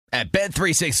At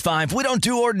Bet365, we don't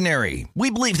do ordinary. We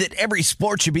believe that every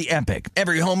sport should be epic.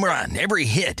 Every home run, every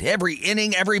hit, every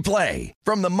inning, every play.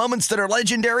 From the moments that are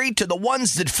legendary to the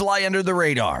ones that fly under the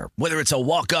radar. Whether it's a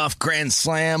walk-off grand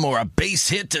slam or a base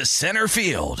hit to center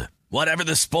field. Whatever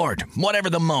the sport, whatever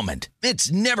the moment.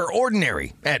 It's never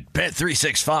ordinary at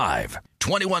Bet365.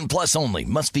 21 plus only.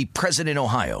 Must be present in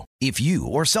Ohio. If you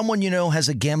or someone you know has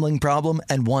a gambling problem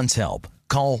and wants help,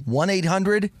 call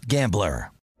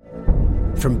 1-800-GAMBLER.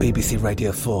 From BBC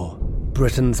Radio 4,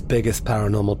 Britain's biggest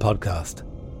paranormal podcast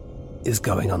is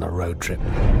going on a road trip.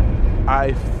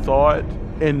 I thought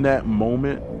in that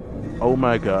moment, oh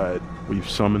my God, we've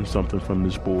summoned something from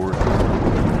this board.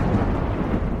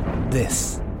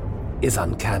 This is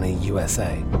Uncanny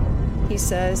USA. He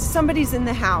says, somebody's in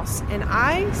the house, and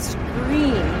I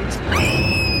screamed.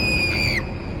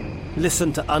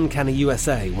 Listen to Uncanny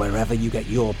USA wherever you get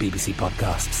your BBC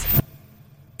podcasts,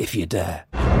 if you dare.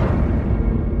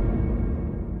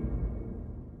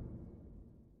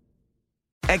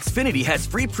 Xfinity has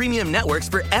free premium networks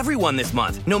for everyone this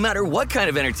month, no matter what kind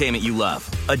of entertainment you love.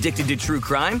 Addicted to true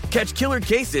crime? Catch killer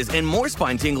cases and more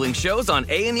spine-tingling shows on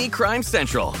A&E Crime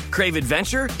Central. Crave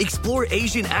adventure? Explore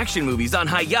Asian action movies on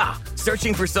Hi-YAH.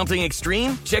 Searching for something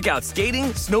extreme? Check out skating,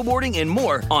 snowboarding, and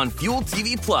more on Fuel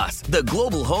TV Plus, the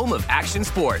global home of action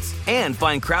sports. And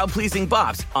find crowd-pleasing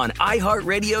bops on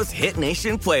iHeartRadio's Hit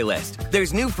Nation playlist.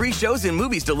 There's new free shows and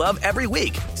movies to love every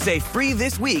week. Say free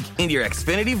this week in your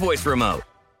Xfinity voice remote.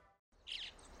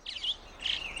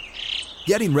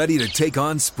 Getting ready to take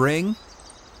on spring?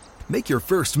 Make your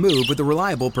first move with the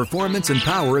reliable performance and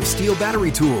power of Steel battery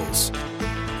tools.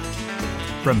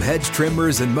 From hedge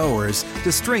trimmers and mowers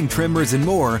to string trimmers and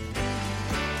more,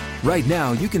 right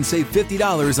now you can save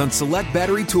 $50 on select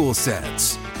battery tool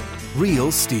sets.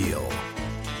 Real Steel.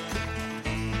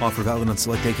 Offer valid on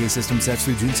select AK system sets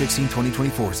through June 16,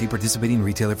 2024. See participating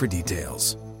retailer for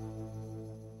details.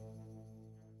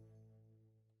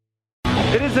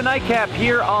 It is a nightcap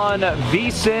here on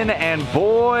VSiN, and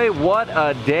boy, what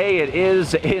a day it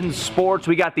is in sports.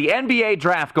 We got the NBA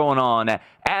draft going on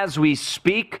as we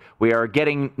speak. We are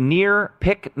getting near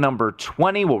pick number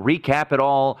 20. We'll recap it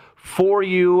all for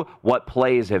you, what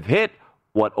plays have hit,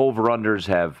 what over-unders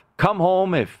have come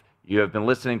home. If you have been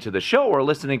listening to the show or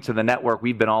listening to the network,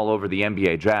 we've been all over the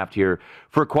NBA draft here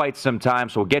for quite some time,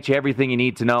 so we'll get you everything you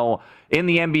need to know in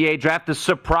the NBA draft. The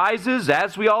surprises,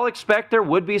 as we all expect, there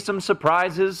would be some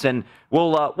surprises, and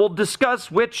we'll discuss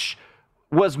which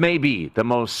was maybe the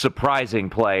most surprising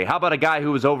play. How about a guy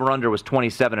who was over-under was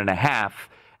 27.5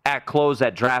 at close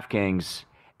at DraftKings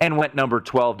and went number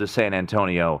 12 to San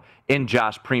Antonio in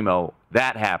Josh Primo.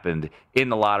 That happened in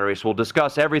the lottery. So we'll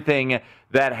discuss everything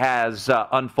that has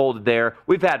unfolded there.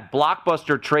 We've had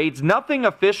blockbuster trades, nothing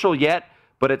official yet,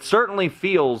 but it certainly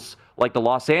feels like the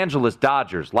Los Angeles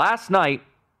Dodgers. Last night,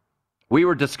 we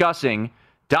were discussing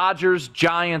Dodgers,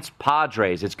 Giants,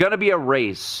 Padres. It's going to be a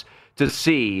race to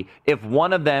see if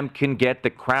one of them can get the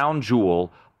crown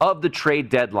jewel of the trade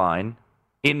deadline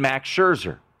in Max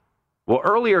Scherzer. Well,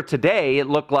 earlier today, it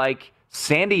looked like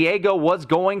San Diego was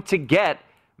going to get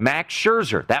Max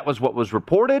Scherzer. That was what was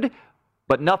reported,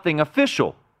 but nothing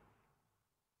official.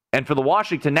 And for the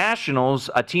Washington Nationals,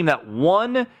 a team that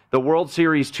won the World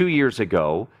Series 2 years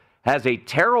ago, has a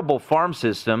terrible farm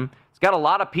system, it's got a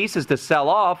lot of pieces to sell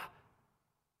off.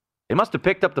 They must have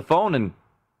picked up the phone and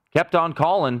kept on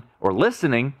calling or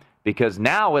listening, because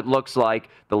now it looks like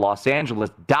the Los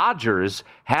Angeles Dodgers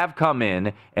have come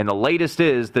in, and the latest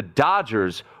is the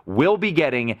Dodgers will be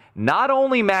getting not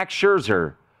only Max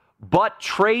Scherzer, but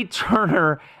Trey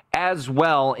Turner as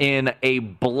well in a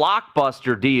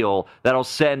blockbuster deal that'll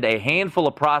send a handful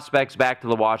of prospects back to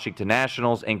the Washington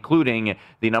Nationals, including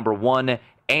the number 1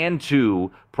 and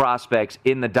 2 prospects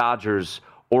in the Dodgers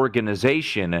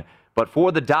organization. But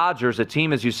for the Dodgers, a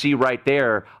team, as you see right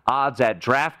there, odds at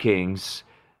DraftKings,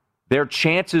 their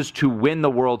chances to win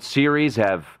the World Series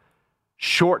have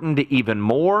shortened even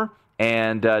more.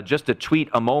 And just a tweet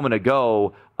a moment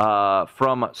ago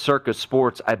from Circus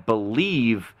Sports, I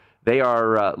believe they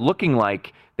are looking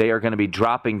like they are going to be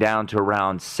dropping down to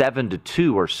around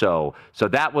 7-2 or so. So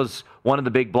that was one of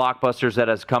the big blockbusters that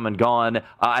has come and gone.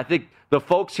 I think the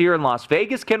folks here in Las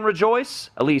Vegas can rejoice,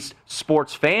 at least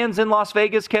sports fans in Las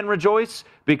Vegas can rejoice,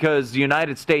 because the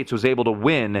United States was able to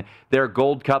win their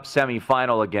Gold Cup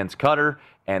semifinal against Qatar,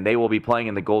 and they will be playing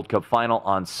in the Gold Cup final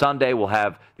on Sunday. We'll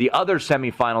have the other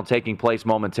semifinal taking place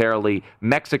momentarily,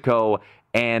 Mexico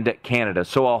and Canada.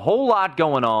 So a whole lot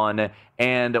going on,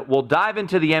 and we'll dive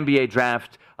into the NBA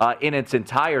draft in its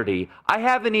entirety. I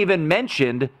haven't even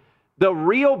mentioned the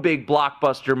real big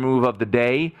blockbuster move of the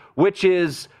day, which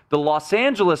is the Los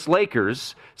Angeles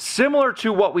Lakers, similar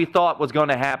to what we thought was going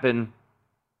to happen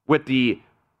with the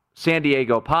San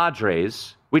Diego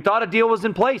Padres, we thought a deal was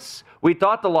in place. We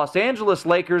thought the Los Angeles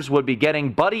Lakers would be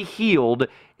getting Buddy Hield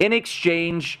in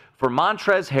exchange for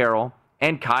Montrezl Harrell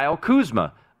and Kyle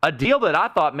Kuzma, a deal that I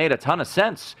thought made a ton of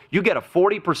sense. You get a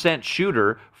 40%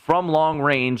 shooter from long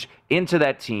range into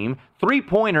that team.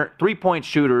 Three-point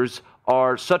shooters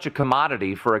are such a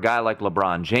commodity for a guy like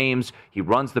LeBron James. He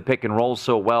runs the pick and roll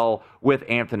so well with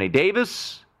Anthony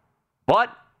Davis. But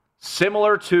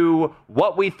similar to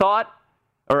what we thought,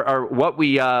 or what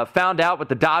we found out with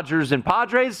the Dodgers and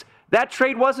Padres, that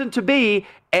trade wasn't to be,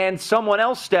 and someone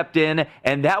else stepped in,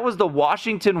 and that was the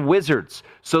Washington Wizards.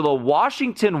 So the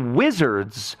Washington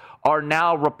Wizards are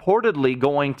now reportedly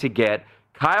going to get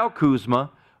Kyle Kuzma,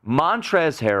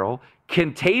 Montrezl Harrell,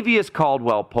 Kentavious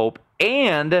Caldwell-Pope,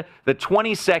 and the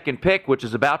 22nd pick, which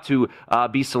is about to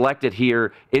be selected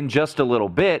here in just a little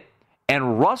bit.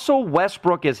 And Russell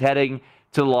Westbrook is heading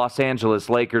to the Los Angeles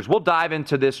Lakers. We'll dive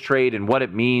into this trade and what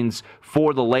it means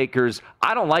for the Lakers.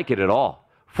 I don't like it at all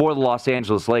for the Los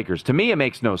Angeles Lakers. To me, it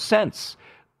makes no sense.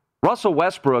 Russell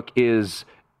Westbrook is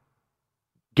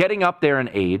getting up there in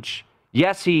age.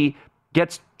 Yes, he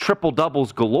gets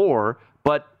triple-doubles galore,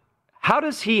 but how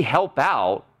does he help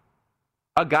out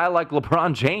a guy like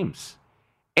LeBron James?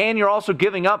 And you're also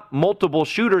giving up multiple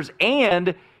shooters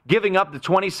and giving up the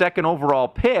 22nd overall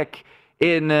pick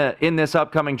in this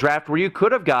upcoming draft, where you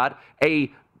could have got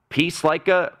a piece like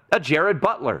a Jared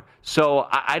Butler. So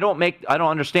I don't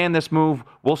understand this move.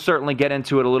 We'll certainly get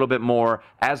into it a little bit more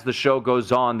as the show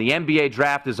goes on. The NBA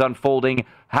draft is unfolding,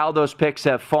 how those picks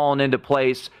have fallen into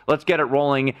place. Let's get it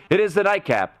rolling. It is the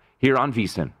Nightcap here on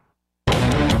VSiN.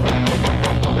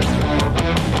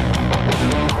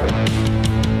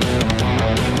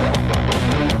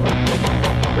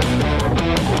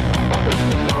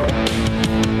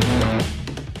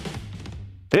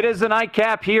 It is the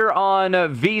Nightcap here on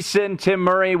VSiN. Tim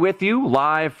Murray with you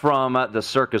live from the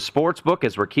Circus Sportsbook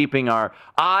as we're keeping our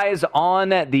eyes on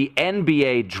the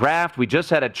NBA draft. We just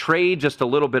had a trade just a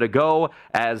little bit ago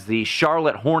as the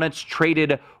Charlotte Hornets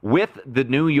traded with the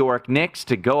New York Knicks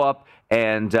to go up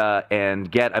and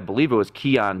get, I believe it was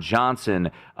Keon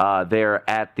Johnson there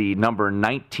at the number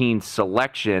 19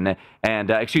 selection. And,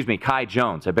 Kai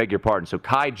Jones. I beg your pardon. So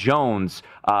Kai Jones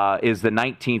is the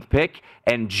 19th pick.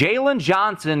 And Jalen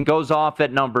Johnson goes off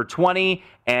at number 20.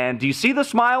 And do you see the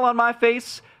smile on my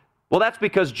face? Well, that's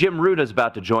because Jim Root is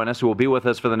about to join us, who will be with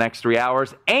us for the next 3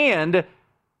 hours. And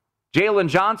Jalen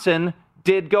Johnson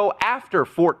did go after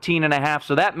 14.5,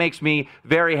 so that makes me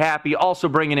very happy. Also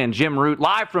bringing in Jim Root,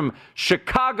 live from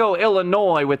Chicago,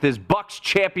 Illinois, with his Bucks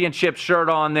championship shirt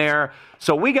on there.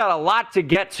 So we got a lot to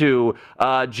get to,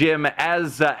 Jim,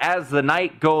 as the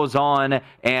night goes on.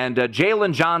 And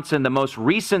Jalen Johnson, the most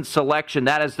recent selection,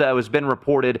 that has been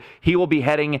reported, he will be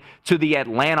heading to the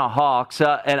Atlanta Hawks.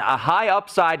 And a high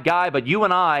upside guy, but you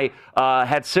and I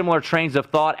had similar trains of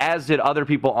thought, as did other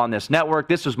people on this network.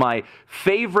 This was my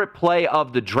favorite play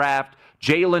of the draft.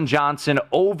 Jalen Johnson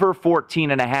over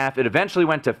 14.5. It eventually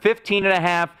went to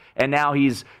 15.5. And now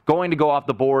he's going to go off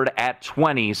the board at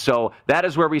 20. So that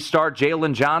is where we start.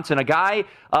 Jalen Johnson, a guy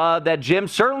that Jim,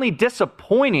 certainly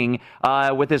disappointing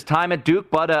with his time at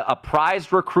Duke, but a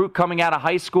prized recruit coming out of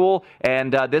high school.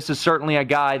 And this is certainly a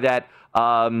guy that,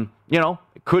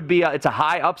 could be, it's a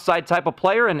high upside type of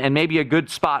player and maybe a good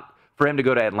spot for him to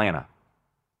go to Atlanta.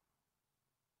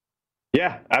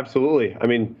 Yeah, absolutely. I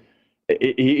mean,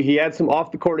 he had some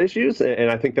off-the-court issues, and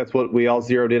I think that's what we all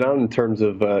zeroed in on in terms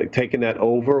of taking that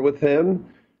over with him.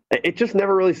 It just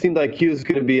never really seemed like he was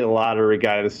going to be a lottery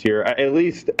guy this year, at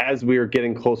least as we were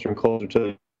getting closer and closer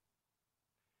to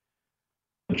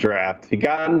the draft. He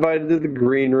got invited to the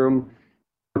green room,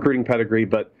 recruiting pedigree,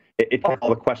 but it took all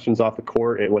the questions off the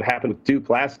court. And what happened with Duke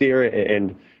last year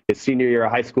and his senior year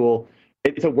of high school,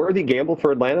 it's a worthy gamble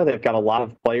for Atlanta. They've got a lot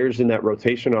of players in that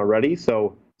rotation already,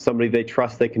 so somebody they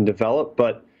trust they can develop,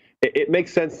 but it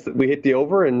makes sense that we hit the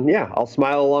over, and yeah, I'll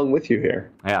smile along with you here.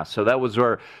 Yeah, so that was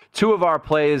two of our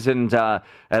plays, and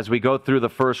as we go through the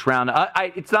first round,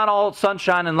 it's not all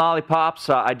sunshine and lollipops.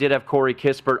 I did have Corey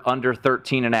Kispert under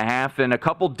 13.5, and a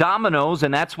couple dominoes,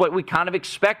 and that's what we kind of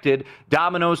expected,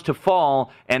 dominoes to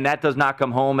fall, and that does not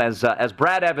come home. As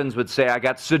Brad Evans would say, I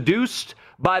got seduced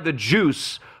by the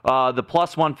juice the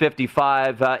plus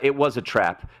 155, it was a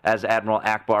trap, as Admiral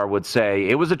Akbar would say.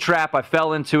 It was a trap. I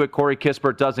fell into it. Corey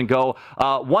Kispert doesn't go.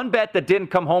 One bet that didn't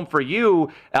come home for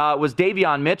you was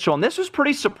Davion Mitchell, and this was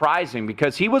pretty surprising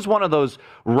because he was one of those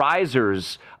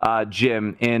risers,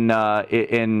 Jim, in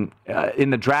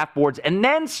the draft boards, and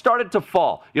then started to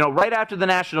fall. Right after the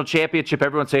national championship,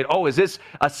 everyone said, "Oh, is this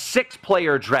a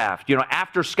 6-player draft?"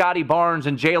 After Scotty Barnes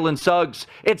and Jalen Suggs,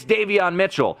 it's Davion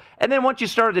Mitchell. And then once you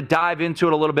started to dive into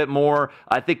it a little bit more,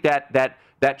 I think that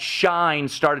shine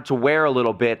started to wear a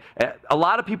little bit. A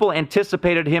lot of people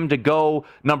anticipated him to go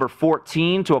number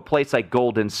 14 to a place like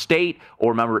Golden State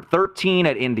or number 13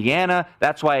 at Indiana.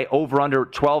 That's why over under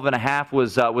 12.5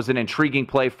 was an intriguing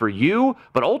play for you.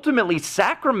 But ultimately,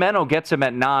 Sacramento gets him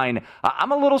at 9.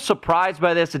 I'm a little surprised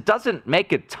by this. It doesn't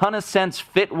make a ton of sense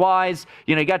fit-wise.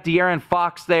 You got De'Aaron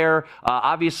Fox there.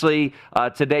 Obviously,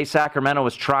 today Sacramento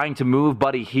was trying to move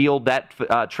Buddy Hield. That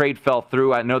trade fell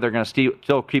through. I know they're going to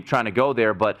still keep trying to go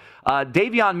there. But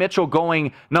Davion Mitchell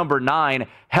going number 9,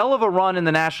 hell of a run in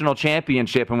the national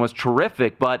championship and was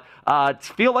terrific, but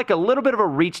feel like a little bit of a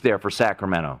reach there for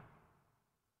Sacramento.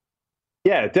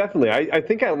 Yeah, definitely. I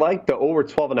think I liked the over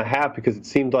 12.5 because it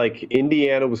seemed like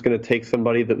Indiana was going to take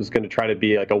somebody that was going to try to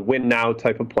be like a win-now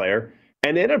type of player,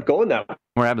 and they ended up going that way.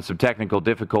 We're having some technical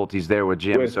difficulties there with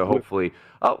Jim, so hopefully...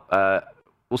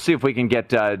 we'll see if we can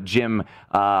get Jim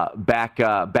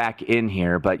back in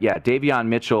here. But, yeah, Davion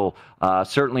Mitchell,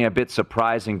 certainly a bit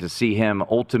surprising to see him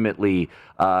ultimately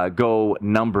go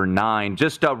number 9.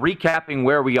 Just recapping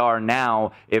where we are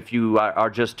now, if you are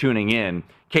just tuning in.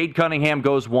 Cade Cunningham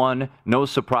goes 1, no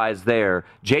surprise there.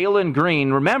 Jalen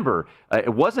Green, remember,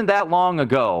 it wasn't that long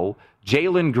ago.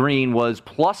 Jalen Green was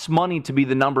plus money to be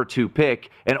the number 2 pick,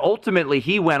 and ultimately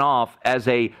he went off as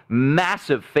a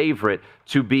massive favorite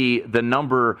to be the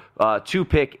number 2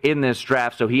 pick in this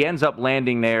draft. So he ends up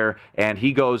landing there, and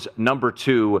he goes number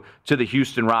 2 to the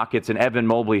Houston Rockets, and Evan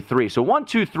Mobley 3. So 1,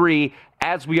 2, 3,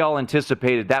 as we all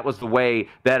anticipated, that was the way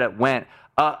that it went.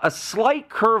 A slight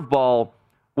curveball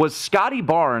was Scotty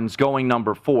Barnes going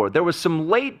number 4. There was some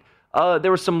late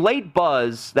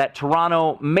buzz that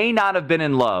Toronto may not have been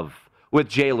in love with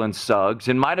Jalen Suggs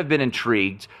and might have been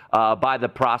intrigued by the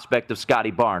prospect of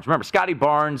Scotty Barnes. Remember, Scotty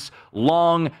Barnes,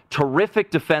 long,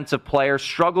 terrific defensive player,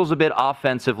 struggles a bit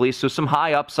offensively, so some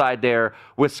high upside there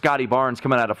with Scotty Barnes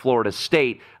coming out of Florida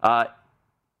State.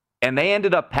 And they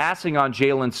ended up passing on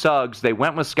Jalen Suggs. They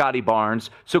went with Scotty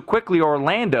Barnes. So quickly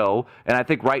Orlando, and I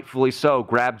think rightfully so,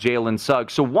 grabbed Jalen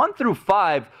Suggs. So 1 through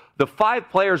 5, the 5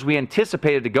 players we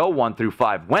anticipated to go 1 through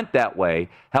 5 went that way.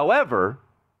 However,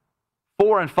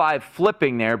 4 and 5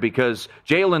 flipping there because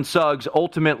Jalen Suggs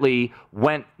ultimately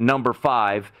went number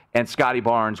 5 and Scotty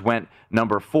Barnes went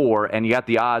number 4. And you got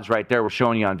the odds right there. We're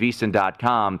showing you on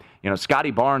VSiN.com.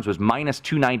 Scotty Barnes was minus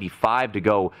 295 to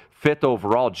go 5th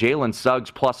overall. Jalen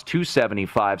Suggs plus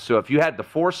 275. So if you had the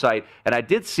foresight, and I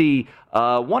did see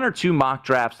 1 or 2 mock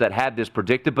drafts that had this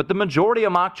predicted, but the majority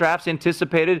of mock drafts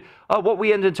anticipated what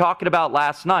we ended talking about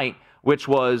last night, which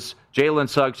was Jalen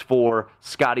Suggs 4,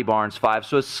 Scotty Barnes 5.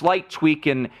 So a slight tweak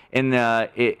in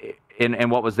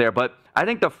what was there. But I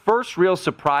think the first real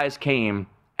surprise came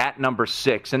at number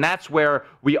 6, and that's where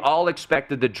we all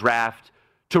expected the draft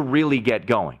to really get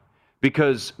going.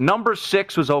 Because number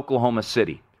 6 was Oklahoma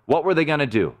City. What were they going to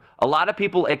do? A lot of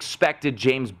people expected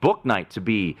James Bouknight to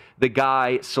be the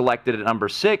guy selected at number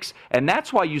 6, and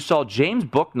that's why you saw James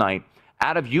Bouknight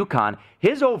out of UConn.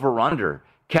 His over-under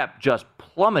kept just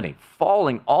plummeting,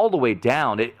 falling all the way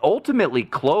down. It ultimately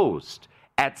closed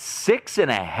at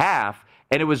 6.5,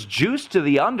 and it was juiced to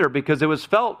the under because it was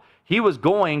felt he was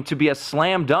going to be a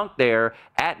slam dunk there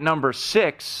at number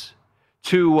 6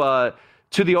 to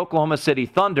the Oklahoma City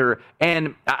Thunder.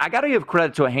 And I got to give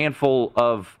credit to a handful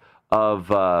of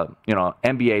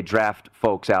NBA draft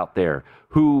folks out there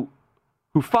who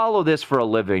follow this for a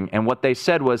living. And what they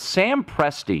said was Sam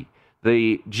Presti,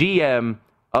 the GM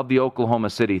of the Oklahoma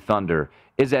City Thunder,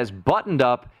 is as buttoned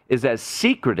up, is as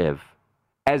secretive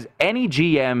as any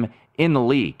GM in the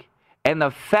league. And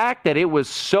the fact that it was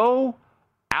so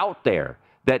out there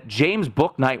that James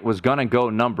Bouknight was going to go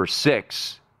number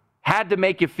 6 had to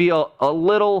make you feel a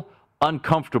little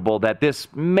uncomfortable that this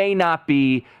may not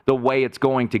be the way it's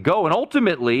going to go. And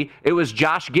ultimately, it was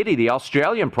Josh Giddey, the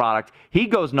Australian product. He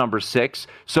goes number 6.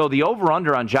 So the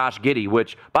over-under on Josh Giddey,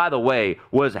 which, by the way,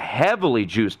 was heavily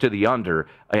juiced to the under.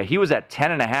 He was at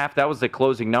 10.5. That was the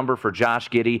closing number for Josh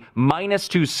Giddey. Minus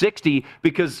 260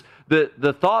 because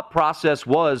the thought process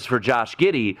was for Josh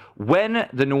Giddey, when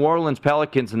the New Orleans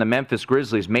Pelicans and the Memphis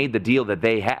Grizzlies made the deal that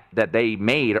they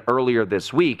made earlier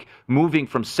this week, moving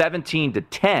from 17 to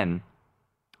 10,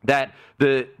 that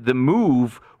the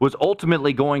move was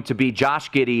ultimately going to be Josh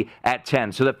Giddey at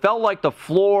 10. So that felt like the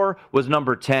floor was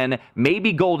number 10.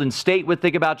 Maybe Golden State would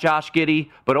think about Josh Giddey,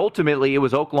 but ultimately it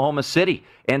was Oklahoma City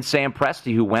and Sam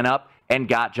Presti who went up and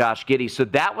got Josh Giddey. So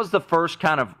that was the first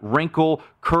kind of wrinkle,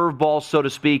 curveball, so to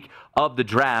speak, of the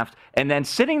draft. And then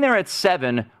sitting there at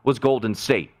 7 was Golden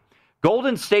State.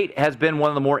 Golden State has been one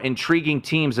of the more intriguing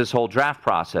teams this whole draft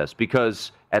process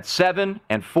because at 7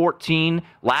 and 14,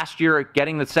 last year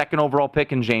getting the second overall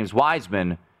pick in James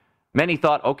Wiseman, many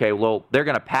thought, okay, well, they're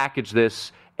going to package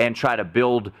this and try to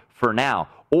build for now.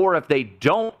 Or if they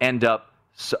don't end up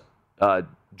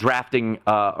drafting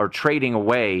or trading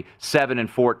away 7 and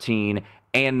 14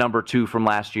 and number 2 from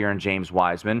last year in James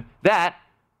Wiseman, that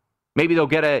maybe they'll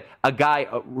get a guy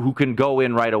who can go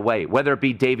in right away, whether it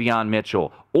be Davion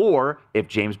Mitchell or if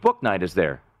James Bouknight is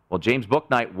there. Well, James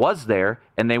Bouknight was there,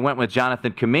 and they went with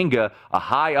Jonathan Kuminga, a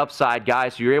high upside guy,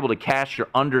 so you're able to cash your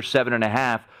under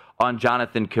 7.5 on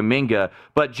Jonathan Kuminga.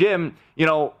 But, Jim, you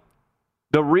know,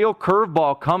 the real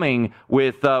curveball coming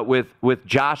with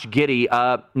Josh Giddey,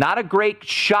 not a great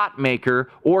shot maker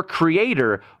or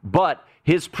creator, but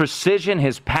his precision,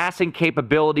 his passing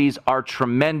capabilities are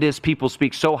tremendous. People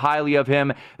speak so highly of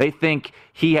him. They think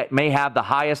he may have the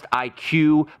highest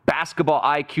IQ, basketball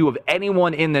IQ of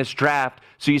anyone in this draft.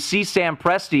 So you see Sam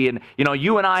Presti, and you know,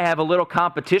 you and I have a little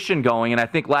competition going, and I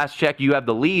think last check you have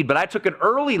the lead, but I took an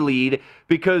early lead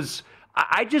because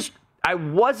I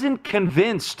wasn't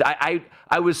convinced.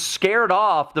 I was scared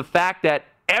off the fact that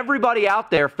everybody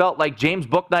out there felt like James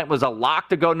Bouknight was a lock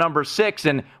to go number 6,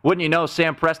 and wouldn't you know,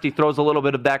 Sam Presti throws a little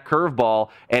bit of that curveball,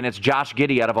 and it's Josh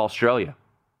Giddey out of Australia.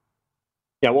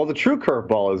 Yeah, well, the true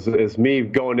curveball is me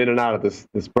going in and out of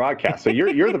this broadcast. So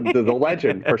you're the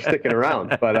legend for sticking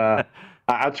around, but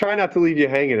I'll try not to leave you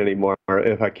hanging anymore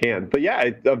if I can. But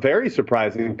yeah, a very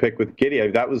surprising pick with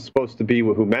Giddey. That was supposed to be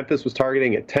who Memphis was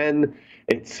targeting at 10.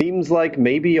 It seems like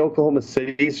maybe Oklahoma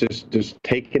City's just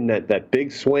taking that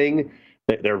big swing.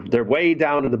 They're way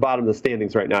down at the bottom of the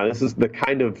standings right now. This is the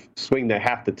kind of swing they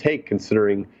have to take,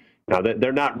 considering now that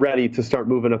they're not ready to start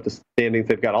moving up the standings.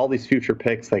 They've got all these future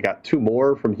picks. They got 2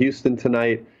 more from Houston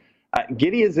tonight.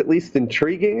 Giddey is at least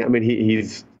intriguing. I mean,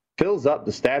 he's fills up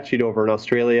the stat sheet over in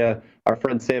Australia. Our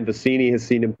friend Sam Vecini has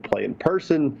seen him play in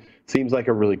person. Seems like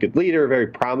a really good leader, a very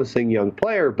promising young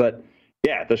player. But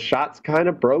yeah, the shot's kind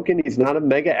of broken. He's not a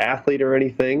mega athlete or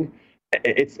anything.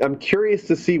 I'm curious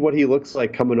to see what he looks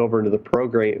like coming over into the pro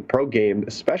game,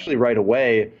 especially right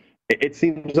away. It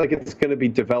seems like it's going to be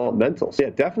developmental. So yeah,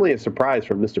 definitely a surprise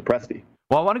from Mr. Presti.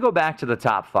 Well, I want to go back to the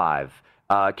top 5.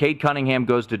 Cade Cunningham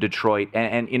goes to Detroit,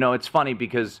 and you know, it's funny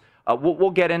because we'll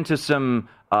get into some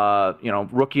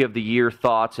rookie of the year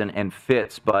thoughts and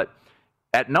fits, but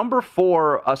at number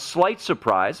 4, a slight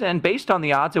surprise, and based on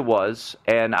the odds it was,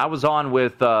 and I was on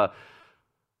with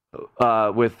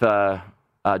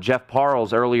Jeff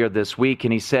Parles earlier this week,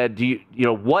 and he said,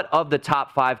 what of the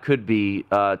top 5 could be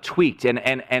tweaked?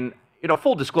 And you know,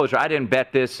 full disclosure, I didn't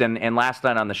bet this, and last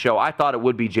night on the show, I thought it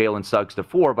would be Jalen Suggs to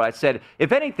 4, but I said,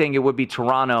 if anything, it would be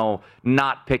Toronto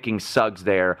not picking Suggs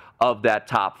there of that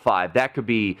top 5. That could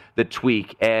be the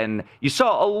tweak. And you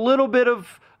saw a little bit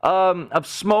of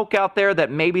smoke out there that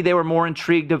maybe they were more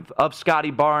intrigued of Scotty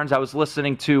Barnes. I was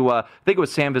listening to, I think it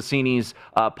was Sam Vecini's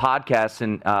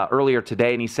podcast earlier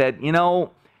today, and he said, you know,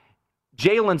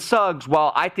 Jalen Suggs,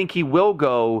 while I think he will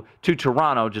go to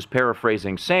Toronto, just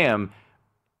paraphrasing Sam,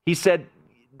 he said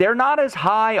they're not as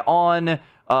high on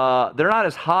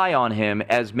him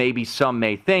as maybe some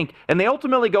may think, and they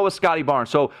ultimately go with Scotty Barnes.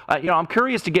 So, I'm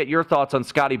curious to get your thoughts on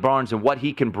Scotty Barnes and what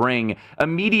he can bring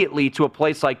immediately to a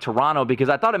place like Toronto, because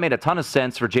I thought it made a ton of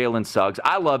sense for Jalen Suggs.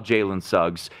 I love Jalen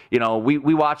Suggs. You know, we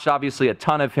watched obviously a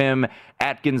ton of him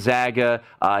at Gonzaga.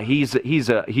 He's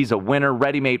a winner,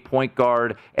 ready-made point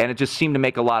guard, and it just seemed to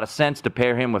make a lot of sense to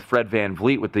pair him with Fred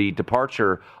VanVleet with the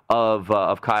departure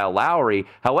of Kyle Lowry.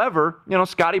 However, you know,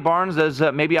 Scotty Barnes is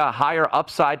maybe a higher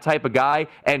upside type of guy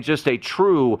and just a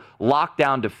true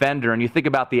lockdown defender. And you think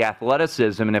about the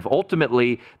athleticism, and if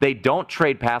ultimately they don't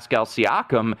trade Pascal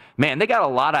Siakam, man, they got a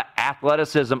lot of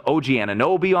athleticism. OG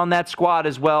Anunoby on that squad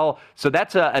as well. So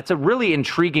it's a really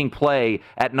intriguing play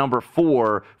at number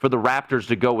 4 for the Raptors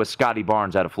to go with Scotty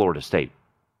Barnes out of Florida State.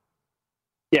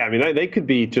 Yeah, I mean, they could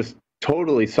be just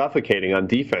totally suffocating on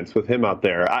defense with him out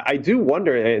there. I do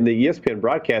wonder, and the ESPN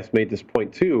broadcast made this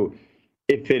point too,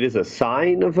 if it is a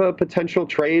sign of a potential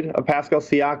trade of Pascal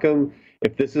Siakam,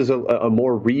 if this is a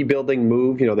more rebuilding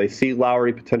move. You know, they see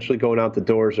Lowry potentially going out the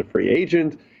door as a free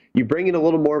agent. You bring in a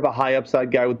little more of a high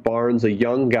upside guy with Barnes, a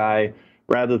young guy,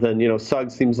 rather than, you know,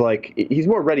 Suggs seems like he's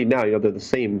more ready now. You know, they're the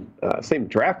same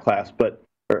draft class,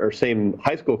 or same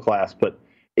high school class, but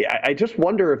I just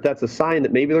wonder if that's a sign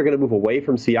that maybe they're going to move away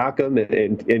from Siakam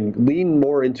and lean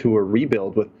more into a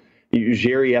rebuild with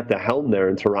Ujiri at the helm there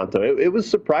in Toronto. It was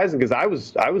surprising because I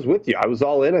was with you. I was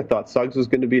all in. I thought Suggs was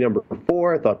going to be number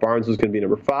 4. I thought Barnes was going to be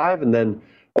number 5. And then,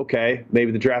 okay,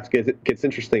 maybe the draft gets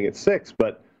interesting at 6.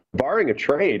 But barring a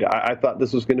trade, I thought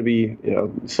this was going to be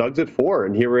Suggs at 4.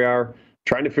 And here we are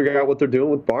trying to figure out what they're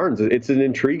doing with Barnes. It's an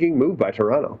intriguing move by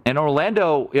Toronto. And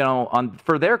Orlando,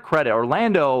 for their credit,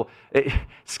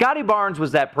 Scotty Barnes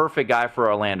was that perfect guy for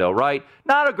Orlando, right?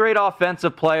 Not a great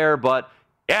offensive player, but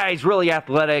yeah, he's really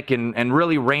athletic and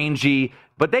really rangy.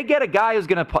 But they get a guy who's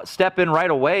going to step in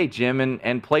right away, Jim,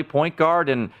 and play point guard.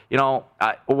 And,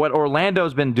 what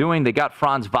Orlando's been doing, they got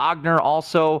Franz Wagner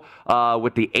also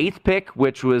with the 8th pick,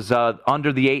 which was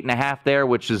under the 8.5 there,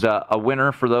 which is a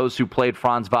winner for those who played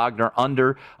Franz Wagner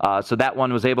under. So that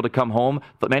one was able to come home.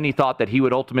 But many thought that he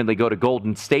would ultimately go to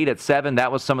Golden State at 7.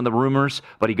 That was some of the rumors.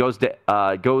 But he goes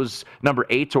number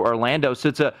 8 to Orlando.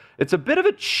 So it's a bit of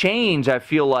a change, I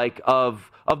feel like, of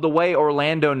the way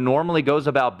Orlando normally goes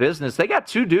about business. They got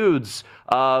 2 dudes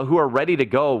who are ready to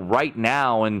go right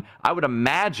now, and I would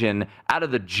imagine out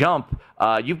of the jump,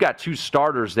 you've got 2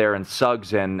 starters there in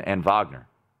Suggs and Wagner.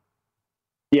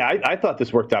 Yeah, I thought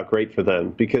this worked out great for them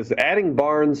because adding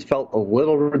Barnes felt a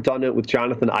little redundant with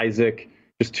Jonathan Isaac.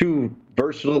 Just 2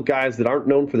 versatile guys that aren't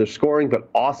known for their scoring, but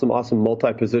awesome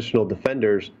multi-positional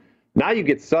defenders. Now you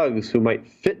get Suggs, who might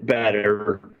fit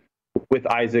better with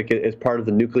Isaac as part of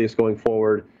the nucleus going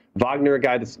forward. Wagner, a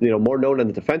guy that's more known on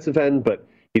the defensive end, but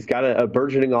he's got a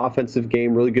burgeoning offensive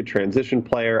game, really good transition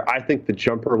player. I think the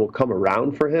jumper will come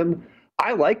around for him.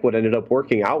 I like what ended up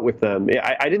working out with them.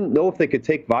 I didn't know if they could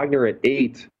take Wagner at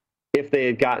 8 if they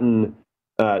had gotten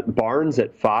Barnes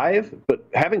at 5, but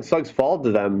having Suggs fall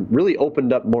to them really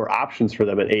opened up more options for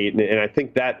them at 8, and I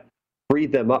think that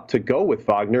freed them up to go with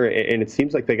Wagner, and it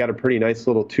seems like they got a pretty nice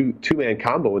little two-man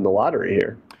combo in the lottery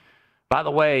here. By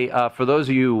the way, for those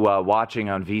of you watching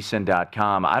on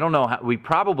vsin.com, I don't know, we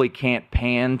probably can't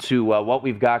pan to what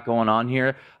we've got going on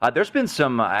here. There's been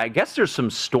there's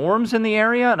some storms in the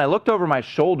area, and I looked over my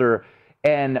shoulder,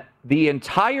 and the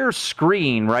entire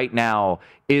screen right now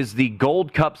is the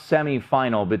Gold Cup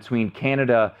semifinal between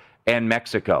Canada and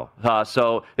Mexico.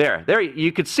 So there,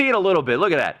 you could see it a little bit.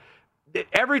 Look at that.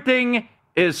 Everything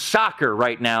is soccer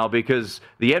right now because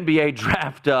the NBA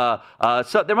draft,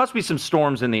 so there must be some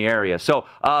storms in the area. So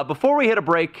before we hit a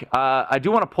break, I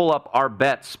do want to pull up our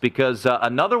bets because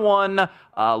another one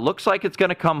looks like it's going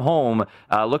to come home.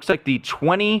 Looks like the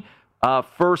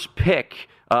 21st pick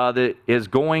that is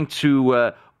going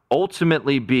to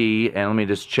ultimately be, and let me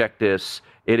just check this,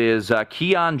 it is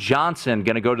Keon Johnson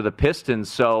going to go to the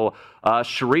Pistons. So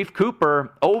Sharif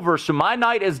Cooper over. So my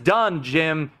night is done,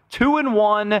 Jim.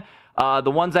 2-1.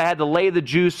 The ones I had to lay the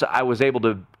juice, I was able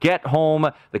to get home.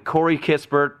 The Corey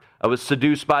Kispert, I was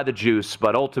seduced by the juice,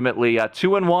 but ultimately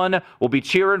 2-1. We'll be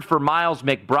cheering for Miles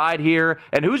McBride here.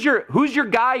 And who's your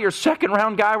guy, your second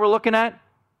round guy we're looking at?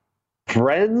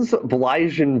 Franz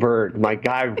Bleisenberg, my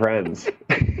guy Franz.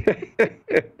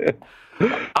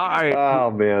 All right.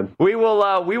 Oh man. We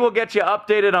will get you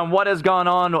updated on what has gone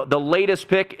on. The latest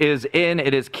pick is in.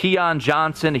 It is Keon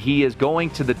Johnson. He is going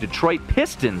to the Detroit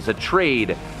Pistons, a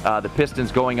trade. The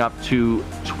Pistons going up to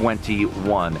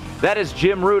 21. That is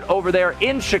Jim Root over there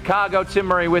in Chicago. Tim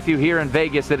Murray with you here in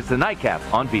Vegas. It is the Nightcap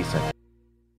on VSiN.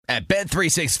 At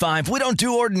Bet365, we don't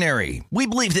do ordinary. We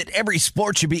believe that every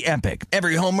sport should be epic.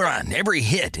 Every home run, every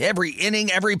hit, every inning,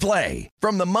 every play.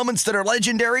 From the moments that are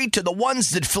legendary to the ones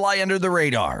that fly under the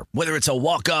radar. Whether it's a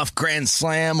walk-off grand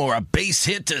slam or a base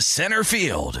hit to center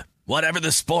field. Whatever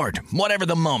the sport, whatever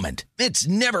the moment. It's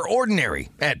never ordinary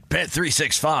at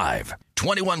Bet365.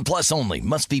 21 plus only.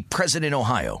 Must be present in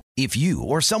Ohio. If you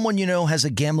or someone you know has a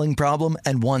gambling problem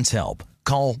and wants help,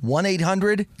 call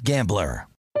 1-800-GAMBLER.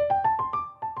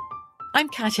 I'm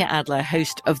Katya Adler,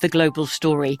 host of The Global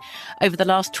Story. Over the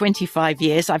last 25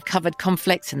 years, I've covered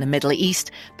conflicts in the Middle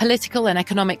East, political and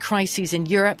economic crises in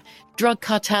Europe, drug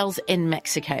cartels in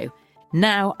Mexico.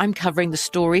 Now I'm covering the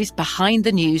stories behind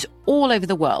the news all over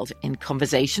the world in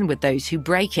conversation with those who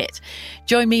break it.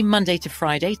 Join me Monday to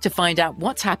Friday to find out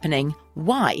what's happening,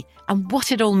 why, and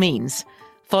what it all means.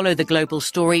 Follow The Global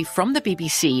Story from the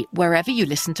BBC wherever you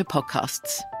listen to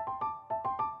podcasts.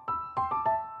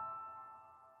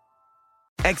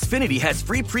 Xfinity has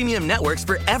free premium networks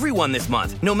for everyone this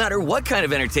month, no matter what kind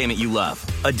of entertainment you love.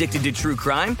 Addicted to true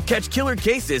crime? Catch killer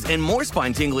cases and more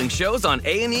spine-tingling shows on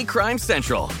A&E Crime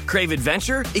Central. Crave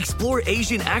adventure? Explore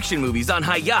Asian action movies on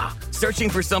Hi-YAH.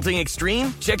 Searching for something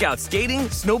extreme? Check out skating,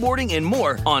 snowboarding, and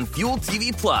more on Fuel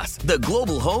TV Plus, the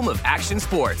global home of action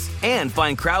sports. And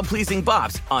find crowd-pleasing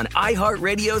bops on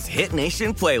iHeartRadio's Hit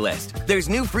Nation playlist. There's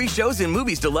new free shows and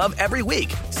movies to love every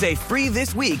week. Say free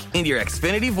this week in your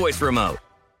Xfinity voice remote.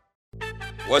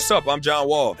 What's up? I'm John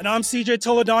Wall. And I'm CJ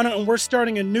Toledano, and we're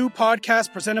starting a new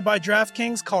podcast presented by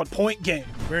DraftKings called Point Game.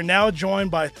 We're now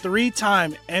joined by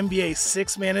three-time NBA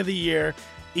Sixth Man of the Year,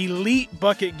 elite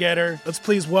bucket getter. Let's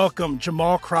please welcome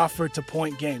Jamal Crawford to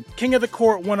Point Game. King of the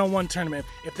Court one-on-one tournament.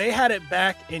 If they had it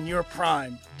back in your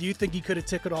prime, do you think you could have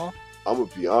took it all? I'm going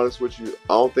to be honest with you.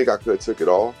 I don't think I could have took it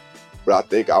all, but I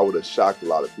think I would have shocked a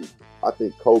lot of people. I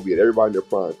think Kobe and everybody in their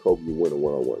prime, Kobe would win a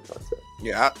one-on-one contest.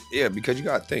 Yeah, because you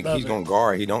got to think he's going to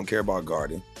guard. He don't care about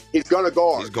guarding. He's going to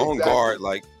guard. He's going to guard.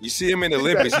 Like, you see him in the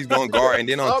Olympics, he's going to guard. And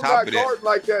then on top of that. I'm not guarding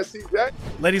like that, CJ.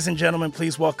 Ladies and gentlemen,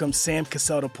 please welcome Sam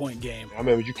Cassell to Point Game. I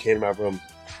remember you came out from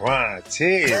prime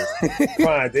 10.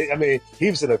 I mean, he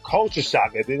was in a culture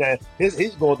shock. And then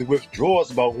he's going through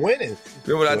withdrawals about winning.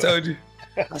 Remember what I told you?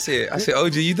 I said,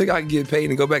 OG, you think I can get paid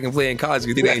and go back and play in college?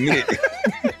 You think I ain't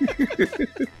it?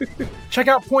 Check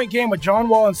out Point Game with John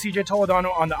Wall and CJ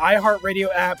Toledano on the iHeartRadio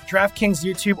app, DraftKings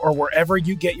YouTube, or wherever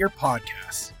you get your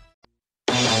podcasts.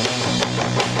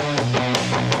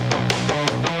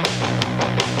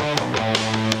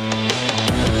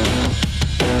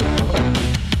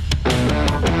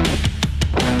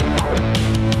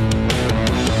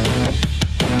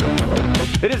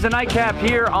 It is a nightcap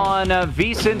here on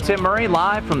VSiN, Tim Murray,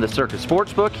 live from the Circus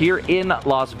Sportsbook here in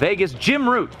Las Vegas. Jim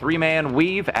Root, three-man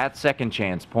weave at Second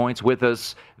Chance Points with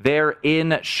us there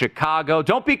in Chicago.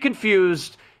 Don't be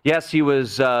confused. Yes, he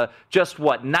was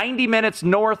 90 minutes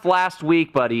north last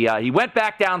week, but he went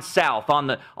back down south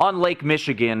on Lake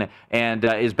Michigan and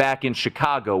is back in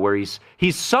Chicago where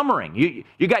he's summering.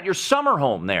 You got your summer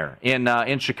home there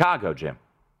in Chicago, Jim.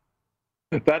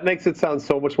 That makes it sound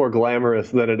so much more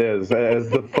glamorous than it is. As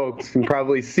the folks can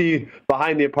probably see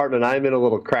behind the apartment, I'm in a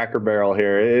little Cracker Barrel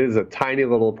here. It is a tiny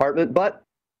little apartment, but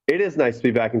it is nice to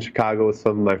be back in Chicago with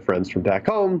some of my friends from back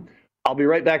home. I'll be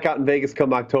right back out in Vegas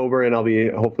come October, and I'll be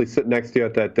hopefully sitting next to you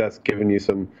at that desk giving you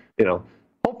some,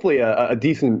 hopefully a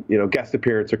decent, guest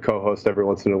appearance or co-host every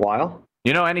once in a while.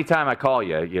 Anytime I call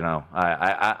you,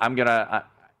 I'm going to...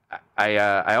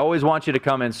 I always want you to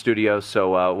come in studio,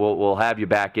 so we'll have you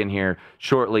back in here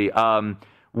shortly.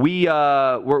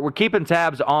 We're keeping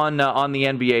tabs on the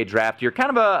NBA draft. You're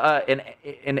kind of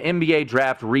an NBA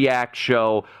draft react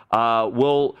show.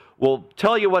 We'll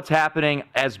tell you what's happening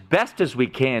as best as we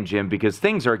can, Jim, because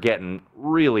things are getting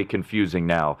really confusing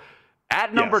now.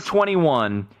 At number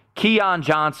 21, Keon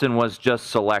Johnson was just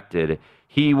selected.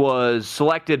 He was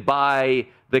selected by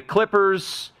the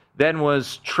Clippers, then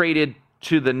was traded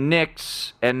to the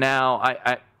Knicks, and now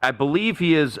I believe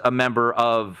he is a member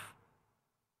of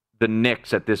the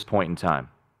Knicks at this point in time.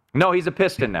 No, he's a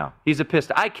Piston now. He's a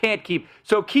Piston. I can't keep...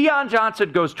 So Keon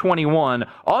Johnson goes 21.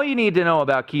 All you need to know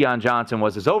about Keon Johnson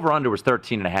was his over-under was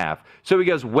 13.5. So he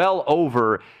goes well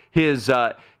over his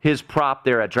prop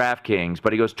there at DraftKings,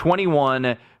 but he goes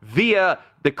 21 via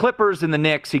the Clippers and the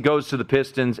Knicks. He goes to the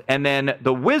Pistons, and then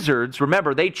the Wizards,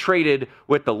 remember, they traded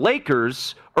with the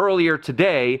Lakers earlier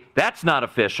today. That's not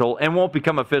official and won't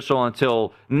become official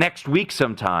until next week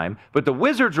sometime. But the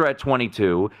Wizards are at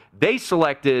 22. They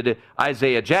selected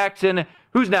Isaiah Jackson,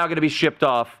 who's now going to be shipped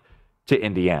off to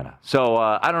Indiana. So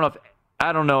I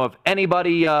don't know if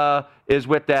anybody is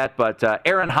with that, but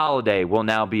Aaron Holiday will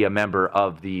now be a member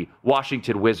of the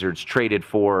Washington Wizards, traded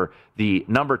for the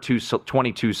number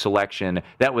 22 selection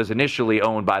that was initially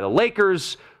owned by the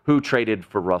Lakers, who traded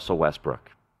for Russell Westbrook.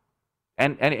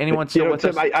 And anyone still with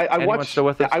us? I've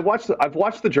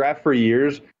watched the draft for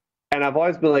years, and I've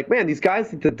always been like, man, these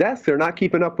guys at the desk, they're not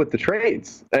keeping up with the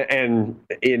trades. And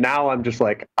now I'm just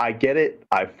like, I get it.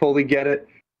 I fully get it.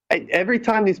 Every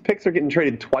time these picks are getting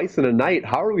traded twice in a night,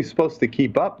 how are we supposed to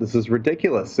keep up? This is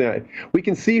ridiculous. We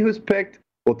can see who's picked.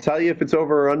 We'll tell you if it's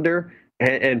over or under.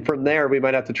 And from there, we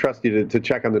might have to trust you to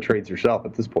check on the trades yourself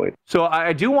at this point. So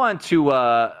I do want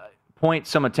to point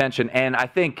some attention, and I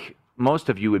think most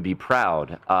of you would be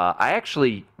proud. I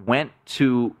actually went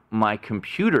to my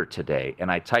computer today,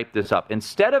 and I typed this up.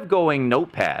 Instead of going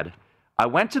Notepad, I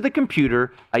went to the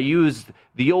computer, I used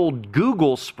the old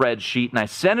Google spreadsheet, and I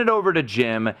sent it over to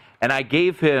Jim, and I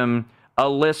gave him a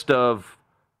list of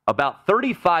about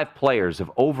 35 players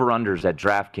of over-unders at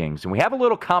DraftKings. And we have a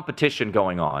little competition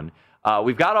going on.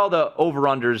 We've got all the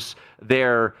over-unders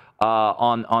there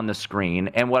on the screen.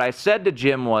 And what I said to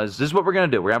Jim was, this is what we're going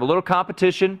to do. We're going to have a little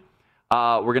competition.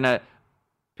 We're going to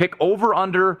pick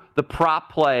over-under the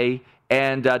prop play,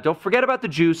 And don't forget about the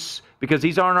juice, because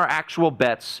these aren't our actual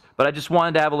bets, but I just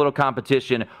wanted to have a little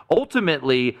competition.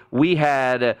 Ultimately, we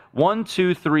had 1,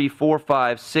 2, 3, 4,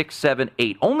 5, 6, 7,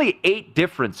 8. Only 8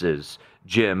 differences,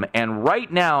 Jim. And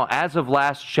right now, as of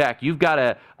last check, you've got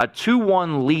a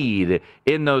 2-1 lead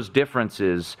in those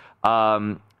differences.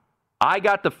 I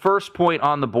got the first point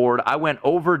on the board. I went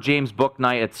over James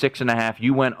Bouknight at 6.5.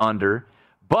 You went under.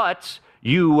 But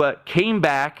you came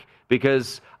back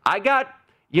because I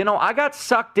got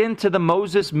sucked into the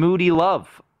Moses Moody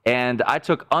love. And I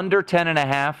took under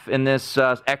 10.5 in this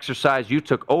exercise. You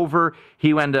took over.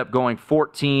 He ended up going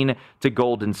 14 to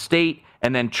Golden State.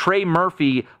 And then Trey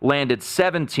Murphy landed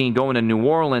 17 going to New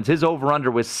Orleans. His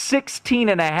over-under was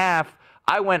 16.5.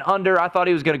 I went under. I thought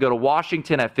he was going to go to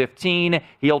Washington at 15.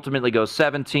 He ultimately goes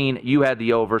 17. You had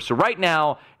the over. So right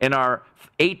now, in our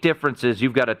 8 differences,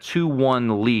 you've got a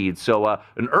 2-1 lead. So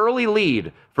an early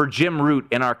lead for Jim Root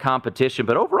in our competition.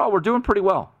 But overall, we're doing pretty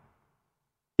well.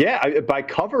 Yeah, by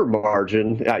cover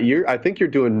margin, I think you're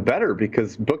doing better,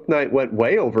 because Bouknight went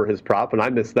way over his prop, and I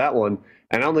missed that one.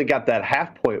 And I only got that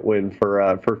half-point win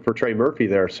for Trey Murphy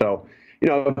there. So,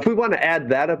 if we want to add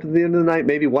that up at the end of the night,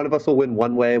 maybe one of us will win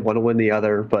one way, one will win the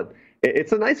other. But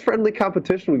it's a nice friendly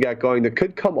competition we got going that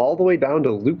could come all the way down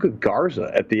to Luka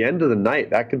Garza at the end of the night.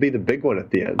 That could be the big one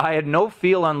at the end. I had no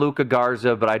feel on Luka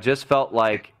Garza, but I just felt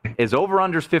like his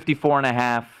over-under's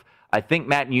 54.5. I think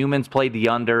Matt Newman's played the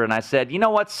under, and I said, you know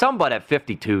what? Somebody at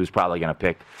 52 is probably going to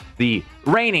pick the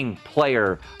reigning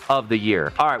player of the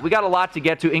year. All right, we got a lot to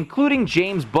get to, including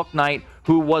James Bouknight,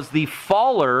 who was the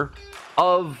faller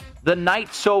of the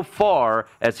night so far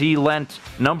as he lent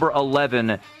number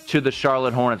 11 to the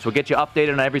Charlotte Hornets. We'll get you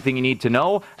updated on everything you need to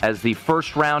know as the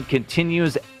first round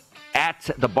continues at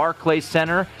the Barclays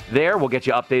Center there. We'll get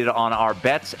you updated on our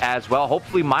bets as well.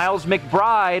 Hopefully Miles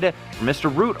McBride,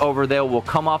 Mr. Root over there, will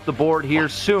come off the board here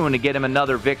soon to get him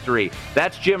another victory.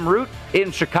 That's Jim Root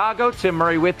in Chicago. Tim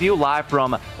Murray with you live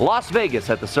from Las Vegas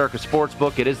at the Circus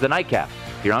Sportsbook. It is the Nightcap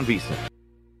here on VSiN.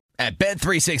 At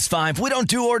Bet365, we don't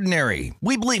do ordinary.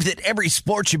 We believe that every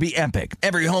sport should be epic.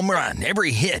 Every home run,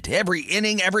 every hit, every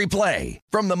inning, every play.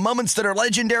 From the moments that are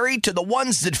legendary to the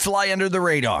ones that fly under the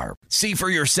radar. See for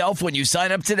yourself when you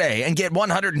sign up today and get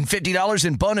 $150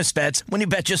 in bonus bets when you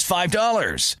bet just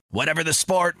 $5. Whatever the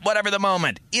sport, whatever the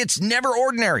moment, it's never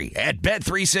ordinary at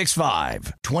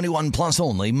Bet365. 21 plus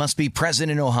only. Must be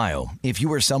present in Ohio. If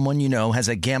you or someone you know has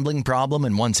a gambling problem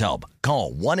and wants help,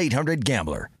 call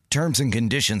 1-800-GAMBLER. Terms and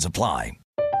conditions apply.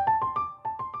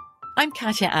 I'm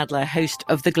Katya Adler, host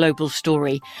of The Global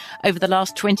Story. Over the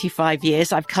last 25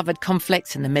 years, I've covered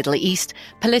conflicts in the Middle East,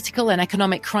 political and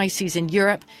economic crises in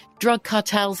Europe, drug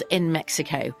cartels in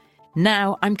Mexico.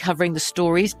 Now I'm covering the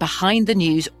stories behind the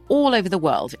news all over the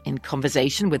world in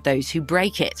conversation with those who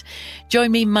break it.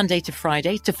 Join me Monday to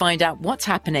Friday to find out what's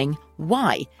happening,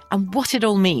 why, and what it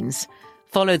all means.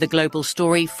 Follow The Global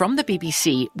Story from the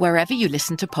BBC wherever you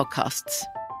listen to podcasts.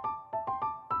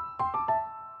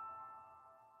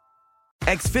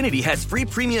 Xfinity has free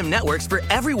premium networks for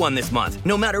everyone this month,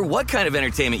 no matter what kind of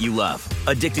entertainment you love.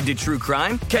 Addicted to true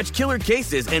crime? Catch killer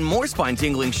cases and more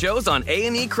spine-tingling shows on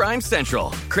A&E Crime Central.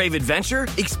 Crave adventure?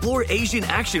 Explore Asian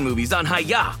action movies on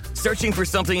Hi-YAH. Searching for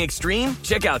something extreme?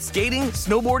 Check out skating,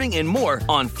 snowboarding, and more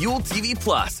on Fuel TV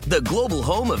Plus, the global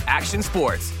home of action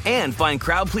sports. And find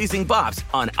crowd-pleasing bops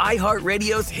on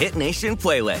iHeartRadio's Hit Nation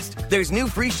playlist. There's new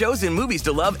free shows and movies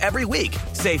to love every week.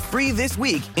 Say free this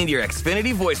week in your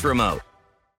Xfinity voice remote.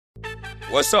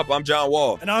 What's up? I'm John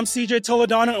Wall. And I'm CJ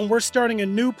Toledano, and we're starting a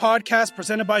new podcast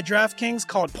presented by DraftKings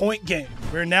called Point Game.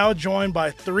 We're now joined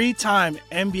by 3-time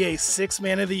NBA Sixth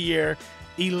Man of the Year,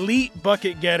 elite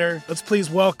bucket getter. Let's please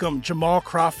welcome Jamal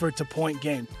Crawford to Point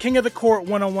Game. King of the Court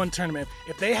one-on-one tournament.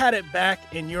 If they had it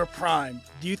back in your prime,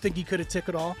 do you think you could have took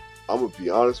it all? I'm going to be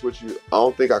honest with you. I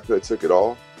don't think I could have took it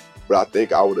all, but I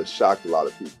think I would have shocked a lot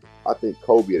of people. I think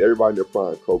Kobe and everybody in their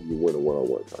prime, Kobe would win a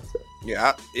one-on-one contest.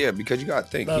 Yeah, because you got to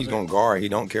think he's going to guard. He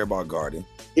don't care about guarding.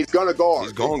 He's going to guard.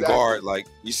 He's going to guard. Like,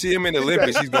 you see him in the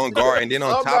Olympics, he's going to guard. And then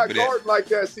on top of that. I'm not guarding like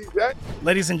that, CJ.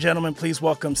 Ladies and gentlemen, please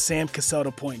welcome Sam Cassell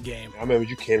to Point Game. I remember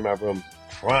you came to my room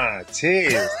crying,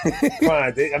 tears,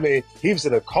 crying. I mean, he was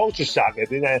in a culture shock. And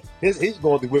then he's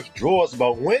going through withdrawals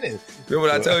about winning. Remember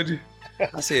what I told you?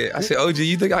 I said, OG,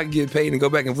 you think I can get paid and go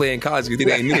back and play in college because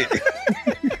it ain't it?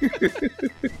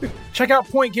 Check out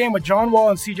Point Game with John Wall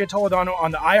and CJ Toledano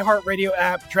on the iHeartRadio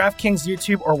app, DraftKings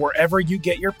YouTube, or wherever you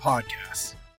get your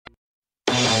podcasts.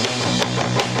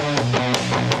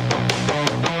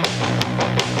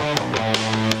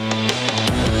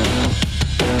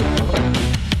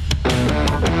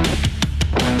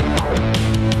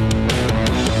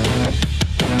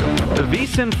 The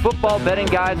VSiN football betting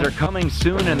guides are coming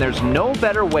soon, and there's no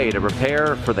better way to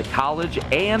prepare for the college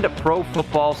and pro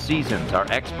football seasons. Our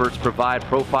experts provide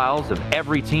profiles of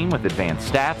every team with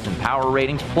advanced stats and power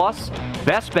ratings, plus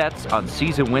best bets on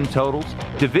season win totals,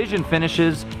 division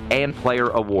finishes, and player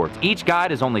awards. Each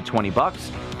guide is only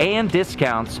 $20, and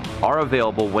discounts are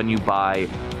available when you buy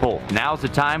both. Now's the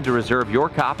time to reserve your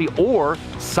copy or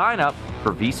sign up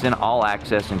for VSiN All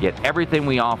Access and get everything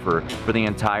we offer for the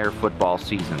entire football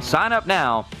season. Sign up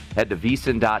now. Head to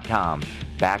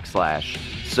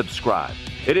vsin.com/subscribe.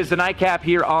 It is the nightcap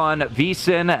here on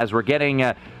VSiN as we're getting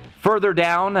further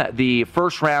down the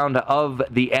first round of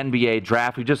the NBA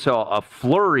draft. We just saw a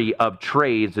flurry of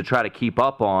trades to try to keep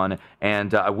up on,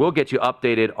 and I will get you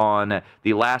updated on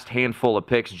the last handful of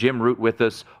picks. Jim Root with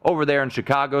us over there in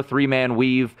Chicago, three-man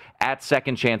weave at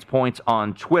Second Chance Points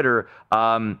on Twitter.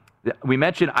 We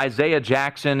mentioned Isaiah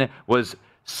Jackson was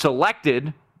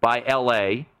selected by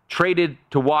L.A., traded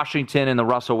to Washington in the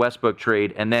Russell Westbrook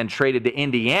trade, and then traded to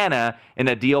Indiana in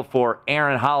a deal for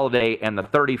Aaron Holiday and the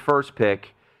 31st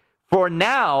pick. For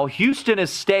now, Houston is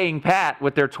staying pat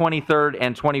with their 23rd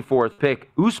and 24th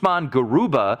pick. Usman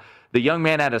Garuba, the young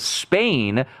man out of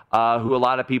Spain, who a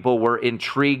lot of people were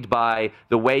intrigued by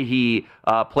the way he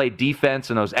played defense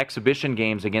in those exhibition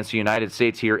games against the United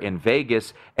States here in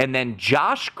Vegas. And then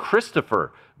Josh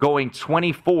Christopher going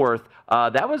 24th.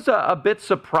 That was a bit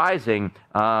surprising.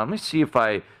 Let me see if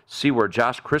I see where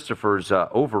Josh Christopher's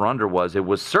over-under was. It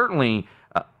was certainly...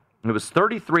 It was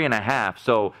 33.5.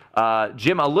 So,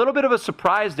 Jim, a little bit of a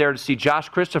surprise there to see Josh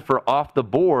Christopher off the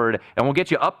board. And we'll get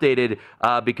you updated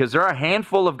because there are a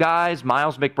handful of guys,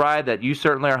 Miles McBride, that you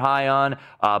certainly are high on,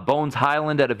 Bones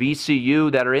Highland out of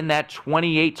ECU, that are in that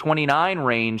 28-29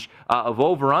 range of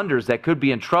over-unders that could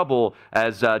be in trouble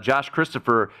as Josh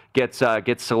Christopher gets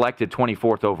selected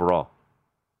 24th overall.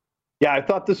 Yeah, I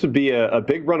thought this would be a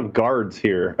big run of guards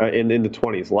here in the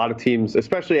 20s. A lot of teams,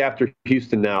 especially after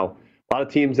Houston now, a lot of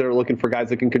teams that are looking for guys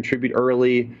that can contribute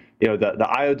early. You know, the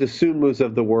Ayo Dosunmus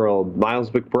of the world,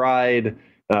 Miles McBride,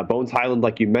 Bones Highland,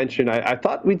 like you mentioned. I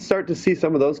thought we'd start to see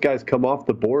some of those guys come off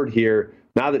the board here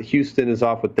now that Houston is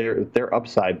off with their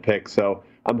upside pick. So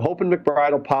I'm hoping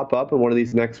McBride will pop up in one of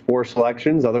these next four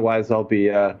selections. Otherwise, I'll be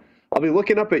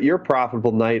looking up at your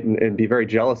profitable night and be very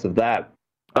jealous of that.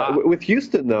 With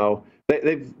Houston, though,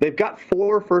 they've got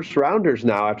 4 first-rounders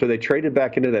now after they traded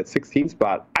back into that 16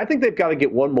 spot. I think they've got to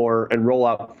get one more and roll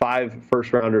out 5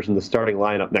 first-rounders in the starting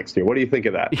lineup next year. What do you think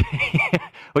of that?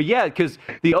 Well, yeah, because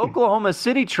the Oklahoma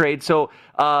City trade, so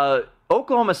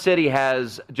Oklahoma City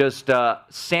has just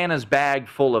Santa's bag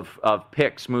full of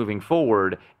picks moving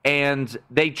forward, and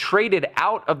they traded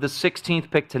out of the 16th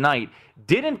pick tonight,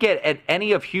 didn't get at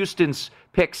any of Houston's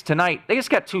picks tonight. They just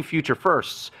got 2 future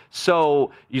firsts.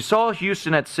 So you saw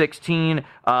Houston at 16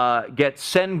 get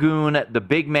Sengun, the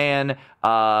big man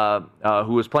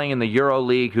who was playing in the Euro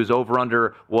League, whose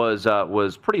over-under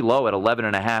was pretty low at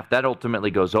 11.5. That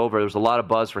ultimately goes over. There's a lot of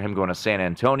buzz for him going to San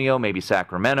Antonio, maybe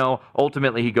Sacramento.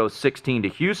 Ultimately, he goes 16 to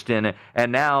Houston.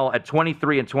 And now at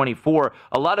 23 and 24,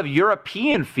 a lot of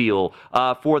European feel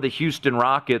for the Houston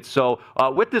Rockets. So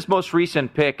with this most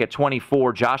recent pick at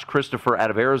 24, Josh Christopher out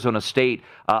of Arizona State,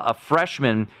 a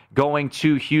freshman going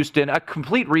to Houston. A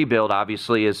complete rebuild,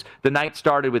 obviously, as the night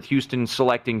started with Houston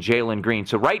selecting Jalen Green.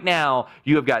 So right now,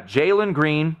 you have got Jalen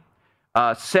Green,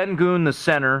 Sengun, the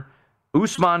center,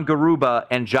 Usman Garuba,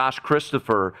 and Josh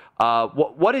Christopher.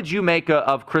 What did you make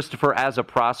of Christopher as a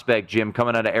prospect, Jim,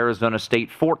 coming out of Arizona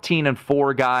State?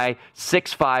 14-4 guy,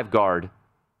 6'5 guard.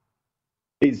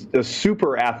 He's a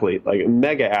super athlete, like a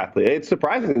mega athlete. It's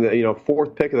surprising that,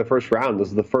 4th pick of the first round. This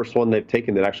is the first one they've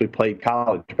taken that actually played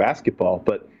college basketball.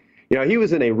 But, he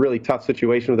was in a really tough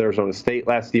situation with Arizona State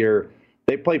last year.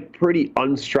 They played pretty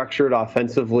unstructured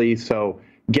offensively, so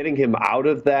getting him out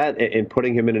of that and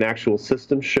putting him in an actual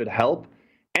system should help.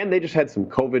 And they just had some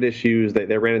COVID issues.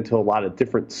 They ran into a lot of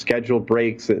different schedule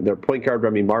breaks. Their point guard,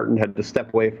 Remy Martin, had to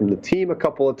step away from the team a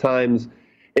couple of times.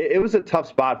 It was a tough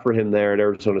spot for him there at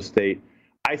Arizona State.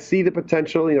 I see the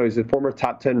potential. He's a former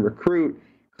top 10 recruit,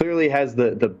 clearly has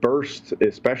the burst,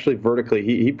 especially vertically.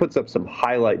 He puts up some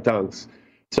highlight dunks.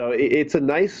 So it's a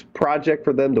nice project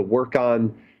for them to work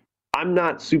on. I'm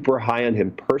not super high on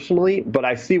him personally, but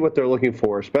I see what they're looking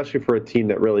for, especially for a team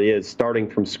that really is starting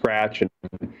from scratch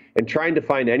and trying to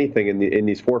find anything in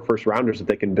these 4 first-rounders that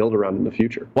they can build around in the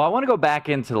future. Well, I want to go back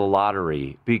into the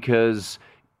lottery because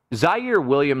Zaire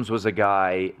Williams was a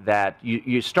guy that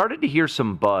you started to hear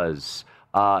some buzz,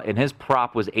 and his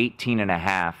prop was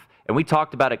 18.5. And we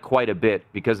talked about it quite a bit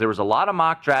because there was a lot of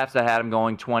mock drafts that had him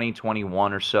going 20,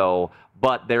 21 or so,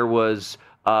 but there was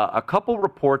a couple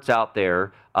reports out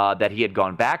there that he had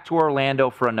gone back to Orlando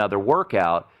for another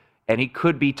workout, and he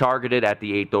could be targeted at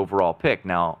the 8th overall pick.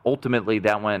 Now, ultimately,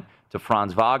 that went to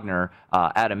Franz Wagner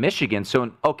out of Michigan.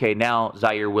 So, okay, now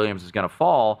Zaire Williams is going to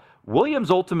fall. Williams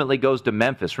ultimately goes to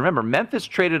Memphis. Remember, Memphis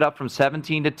traded up from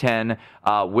 17 to 10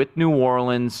 with New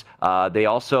Orleans. They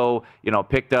also,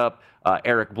 picked up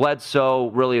Eric Bledsoe,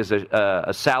 really as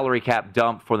a salary cap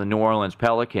dump for the New Orleans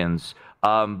Pelicans.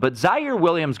 But Zaire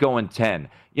Williams going 10.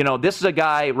 This is a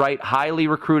guy, right, highly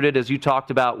recruited, as you talked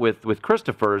about with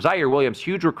Christopher. Zaire Williams,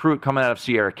 huge recruit coming out of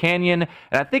Sierra Canyon.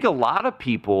 And I think a lot of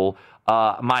people,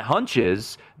 my hunch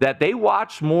is that they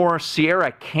watch more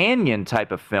Sierra Canyon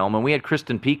type of film. And we had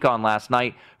Kristen Peek on last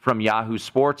night from Yahoo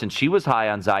Sports, and she was high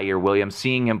on Zaire Williams,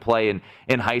 seeing him play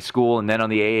in high school and then on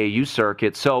the AAU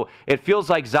circuit. So it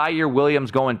feels like Zaire Williams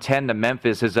going 10 to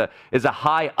Memphis is a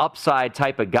high upside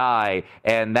type of guy,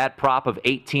 and that prop of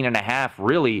 18.5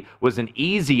 really was an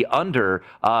easy under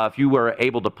if you were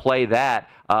able to play that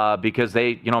because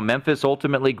Memphis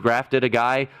ultimately grafted a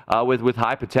guy with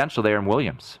high potential there in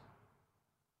Williams.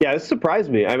 Yeah, it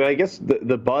surprised me. I mean, I guess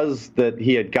the buzz that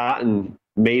he had gotten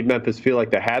made Memphis feel like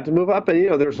they had to move up.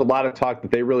 And, there's a lot of talk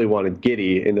that they really wanted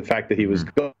Giddey, and the fact that he was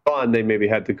gone, they maybe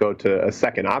had to go to a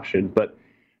second option. But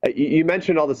you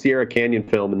mentioned all the Sierra Canyon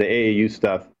film and the AAU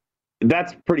stuff.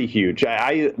 That's pretty huge.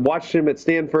 I watched him at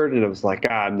Stanford, and I was like,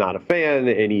 I'm not a fan.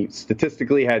 And he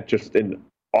statistically had just an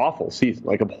awful season,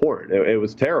 like abhorrent. It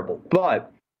was terrible. But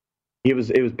it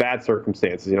was bad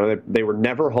circumstances. They were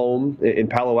never home in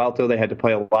Palo Alto. They had to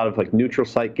play a lot of neutral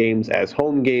site games as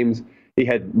home games. He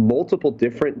had multiple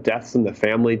different deaths in the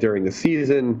family during the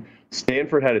season.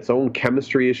 Stanford had its own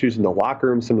chemistry issues in the locker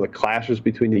room, some of the clashes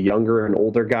between the younger and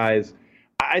older guys.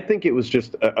 I think it was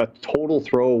just a total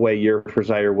throwaway year for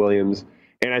Zaire Williams.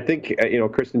 And I think,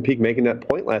 Kristen Peek making that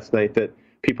point last night that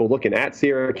people looking at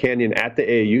Sierra Canyon, at the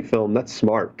AAU film, that's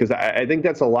smart. Because I think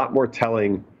that's a lot more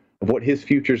telling of what his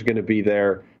future is going to be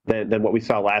there than what we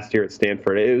saw last year at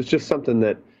Stanford. It was just something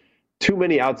that too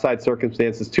many outside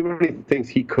circumstances, too many things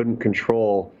he couldn't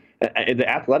control. The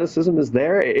athleticism is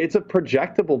there. It's a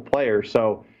projectable player.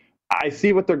 So I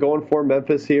see what they're going for,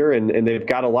 Memphis here, and they've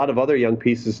got a lot of other young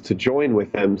pieces to join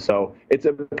with them. So it's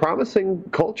a promising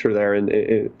culture there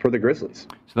for the Grizzlies.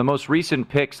 So the most recent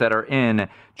picks that are in,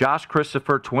 Josh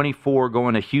Christopher, 24,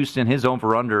 going to Houston. His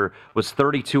over-under was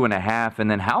 32.5. And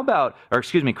then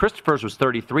Christopher's was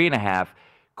 33.5.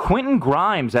 Quentin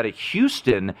Grimes out of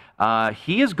Houston,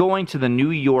 he is going to the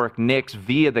New York Knicks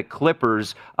via the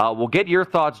Clippers. We'll get your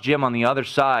thoughts, Jim, on the other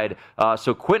side.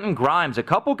 So Quentin Grimes, a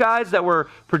couple guys that were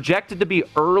projected to be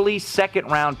early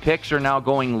second-round picks are now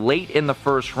going late in the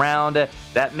first round.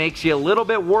 That makes you a little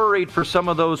bit worried for some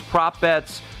of those prop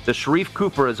bets. The Sharif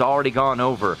Cooper has already gone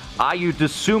over. Ayu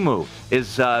Dosunmu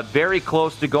is very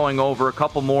close to going over. A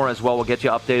couple more as well. We'll get you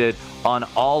updated on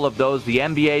all of those. The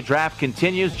NBA draft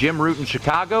continues. Jim Root in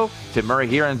Chicago, Tim Murray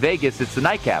here in Vegas. It's the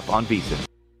Nightcap on VSiN.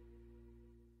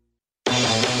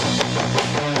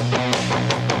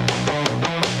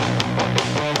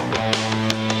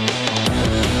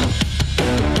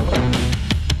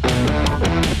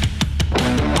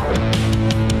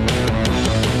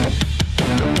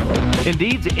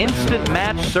 Indeed's instant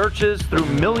match searches through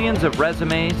millions of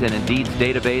resumes and Indeed's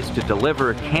database to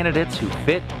deliver candidates who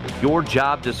fit your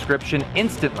job description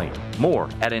instantly. More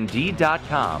at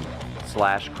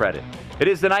Indeed.com/credit. It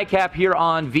is the Nightcap here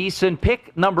on VSiN.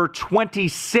 Pick number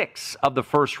 26 of the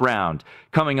first round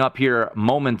coming up here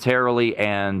momentarily.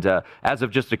 And as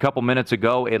of just a couple minutes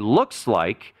ago, it looks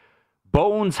like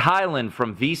Bones Hyland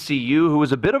from VCU, who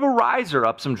is a bit of a riser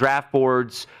up some draft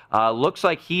boards, looks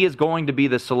like he is going to be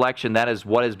the selection. That is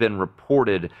what has been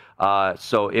reported.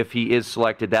 So if he is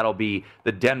selected, that'll be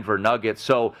the Denver Nuggets.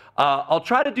 So I'll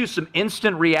try to do some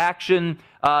instant reaction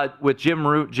with Jim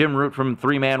Root from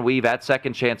Three Man Weave at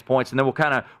Second Chance Points, and then we'll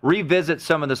kind of revisit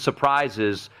some of the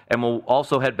surprises, and we'll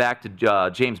also head back to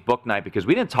James Bouknight because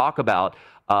we didn't talk about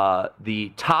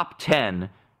the top 10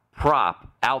 prop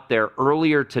out there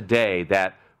earlier today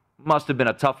that must have been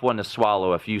a tough one to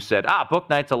swallow if you said,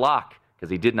 Bouknight's a lock, because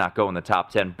he did not go in the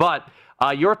top 10. But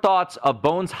your thoughts of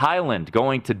Bones Hyland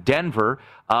going to Denver,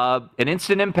 an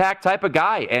instant impact type of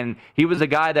guy. And he was a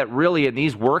guy that really in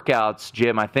these workouts,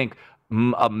 Jim, I think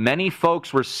many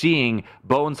folks were seeing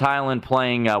Bones Hyland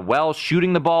playing well,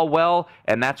 shooting the ball well,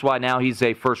 and that's why now he's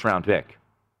a first-round pick.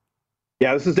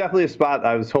 Yeah, this is definitely a spot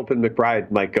I was hoping McBride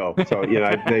might go. So,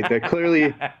 they're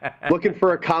clearly looking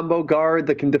for a combo guard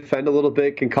that can defend a little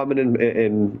bit, can come in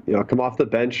and come off the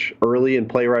bench early and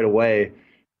play right away.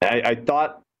 I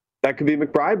thought that could be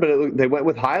McBride, but they went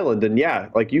with Hyland. And, yeah,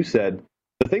 like you said,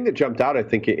 the thing that jumped out, I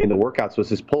think, in the workouts was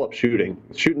his pull-up shooting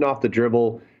off the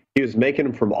dribble. He was making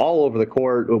them from all over the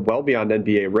court, well beyond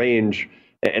NBA range.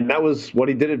 And that was what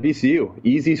he did at VCU.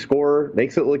 Easy scorer,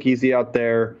 makes it look easy out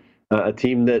there. A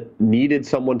team that needed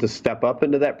someone to step up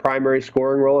into that primary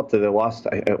scoring role after they lost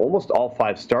almost all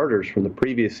 5 starters from the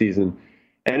previous season.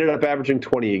 Ended up averaging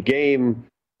 20 a game.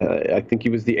 I think he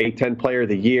was the A-10 player of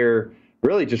the year.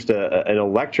 Really just an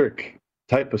electric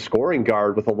type of scoring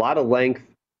guard with a lot of length.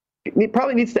 He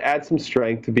probably needs to add some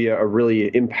strength to be a really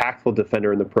impactful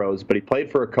defender in the pros, but he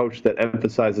played for a coach that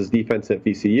emphasizes defense at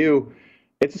VCU.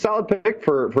 It's a solid pick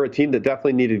for a team that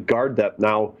definitely needed guard depth.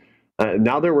 Now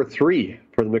there were 3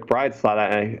 for the McBride slot.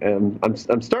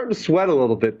 I'm starting to sweat a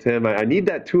little bit, Tim. I need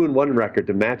that 2-1 record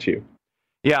to match you.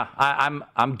 Yeah,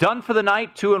 I'm done for the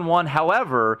night, 2-1.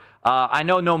 However, I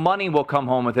know no money will come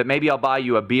home with it. Maybe I'll buy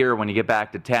you a beer when you get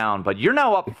back to town. But you're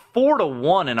now up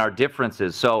 4-1 in our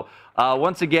differences. So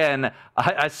once again,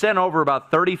 I sent over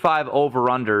about 35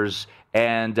 over-unders,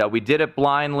 and we did it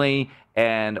blindly.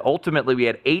 And ultimately, we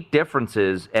had 8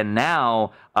 differences, and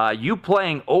now you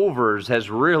playing overs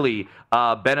has really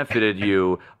benefited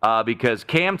you because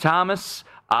Cam Thomas,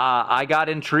 I got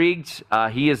intrigued.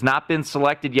 He has not been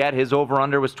selected yet. His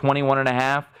over-under was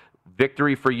 21.5.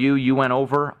 Victory for you. You went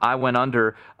over. I went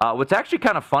under. What's actually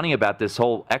kind of funny about this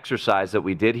whole exercise that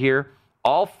we did here,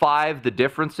 all 5 the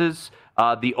differences,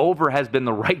 the over has been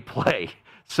the right play.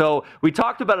 So we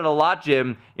talked about it a lot,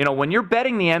 Jim. When you're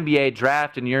betting the NBA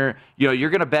draft and you're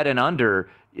going to bet an under,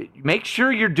 make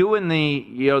sure you're doing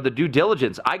the due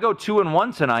diligence. I go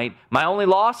 2-1 tonight. My only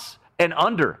loss, an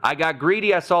under. I got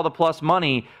greedy. I saw the plus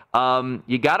money.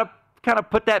 You got to kind of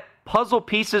put that puzzle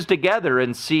pieces together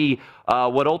and see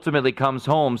what ultimately comes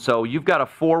home. So you've got a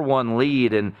 4-1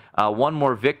 lead and one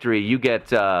more victory. You get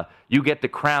the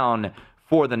crown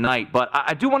for the night. But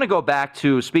I do want to go back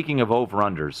to, speaking of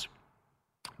over-unders,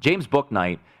 James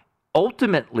Bouknight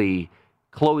ultimately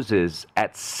closes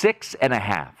at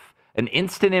 6.5. An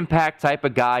instant impact type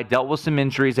of guy, dealt with some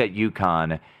injuries at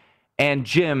UConn. And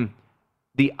Jim,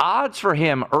 the odds for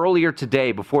him earlier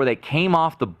today before they came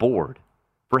off the board,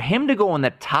 for him to go in the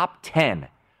top 10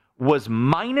 was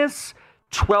minus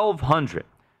 1,200.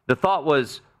 The thought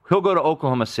was he'll go to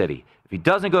Oklahoma City. If he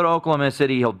doesn't go to Oklahoma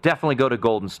City, he'll definitely go to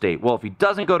Golden State. Well, if he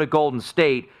doesn't go to Golden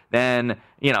State, then,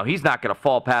 he's not going to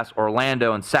fall past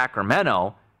Orlando and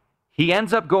Sacramento. He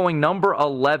ends up going number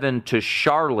 11 to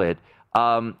Charlotte.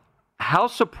 How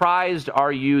surprised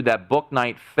are you that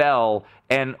Bouknight fell?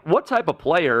 And what type of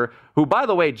player, who, by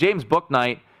the way, James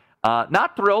Bouknight,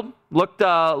 not thrilled, looked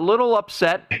a little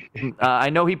upset. I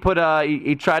know he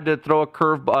he tried to throw a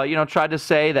curve, tried to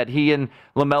say that he and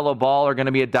LaMelo Ball are going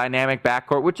to be a dynamic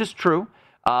backcourt, which is true.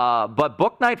 But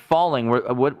Bouknight falling,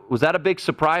 was that a big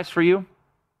surprise for you?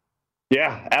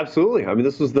 Yeah, absolutely. I mean,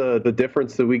 this was the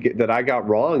difference that I got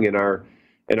wrong in our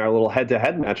little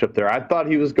head-to-head matchup there. I thought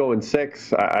he was going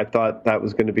 6. I thought that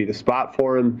was going to be the spot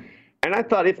for him. And I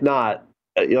thought, if not,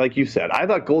 like you said, I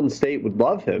thought Golden State would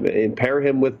love him and pair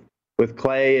him with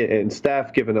Clay and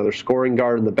Steph, give another scoring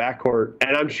guard in the backcourt.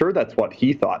 And I'm sure that's what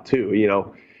he thought, too.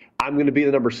 I'm going to be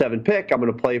the number 7 pick. I'm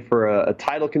going to play for a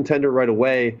title contender right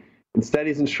away. Instead,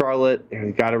 he's in Charlotte.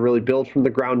 He's got to really build from the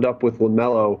ground up with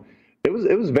LaMelo. It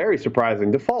was very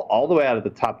surprising to fall all the way out of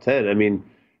the top 10. I mean,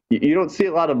 you don't see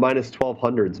a lot of minus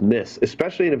 1,200s miss,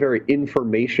 especially in a very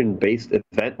information-based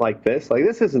event like this. Like,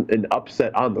 this isn't an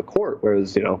upset on the court,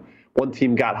 whereas, one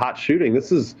team got hot shooting.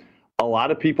 This is a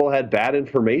lot of people had bad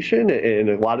information, and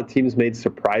a lot of teams made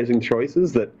surprising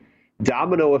choices that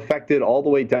domino affected all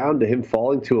the way down to him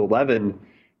falling to 11.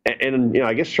 And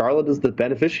I guess Charlotte is the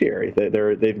beneficiary.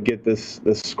 They get this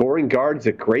scoring guard. He's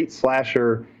a great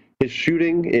slasher. His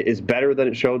shooting is better than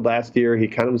it showed last year. He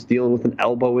kind of was dealing with an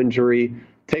elbow injury,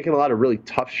 taking a lot of really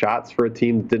tough shots for a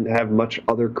team that didn't have much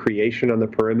other creation on the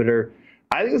perimeter.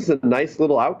 I think this is a nice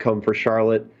little outcome for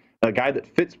Charlotte. A guy that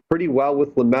fits pretty well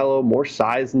with LaMelo, more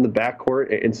size in the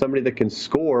backcourt, and somebody that can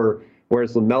score,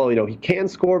 whereas LaMelo, he can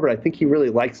score, but I think he really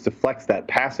likes to flex that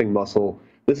passing muscle.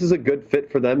 This is a good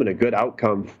fit for them and a good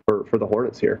outcome for the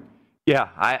Hornets here. Yeah,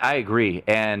 I agree.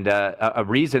 And a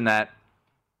reason that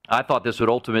I thought this would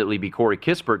ultimately be Corey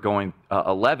Kispert going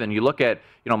 11. You look at,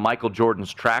 Michael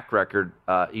Jordan's track record.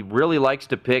 He really likes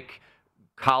to pick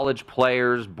college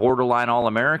players, borderline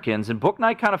All-Americans, and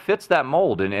Bouknight kind of fits that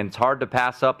mold, and it's hard to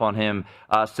pass up on him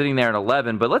sitting there at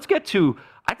 11. But let's get to,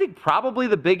 I think, probably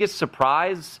the biggest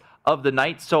surprise of the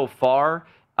night so far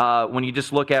when you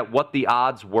just look at what the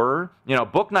odds were.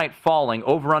 Bouknight falling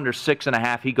over under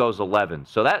 6.5, he goes 11.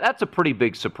 So that's a pretty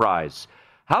big surprise.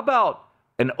 How about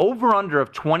an over-under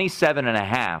of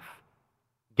 27.5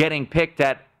 getting picked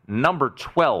at number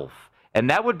 12? and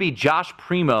that would be Josh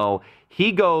Primo.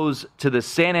 He goes to the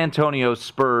San Antonio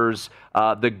Spurs,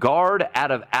 the guard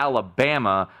out of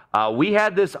Alabama. We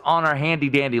had this on our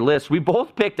handy-dandy list. We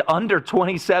both picked under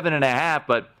 27.5,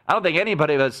 but I don't think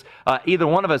anybody of us, either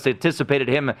one of us, anticipated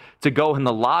him to go in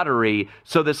the lottery.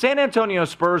 So the San Antonio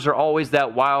Spurs are always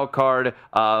that wild card.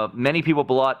 Many people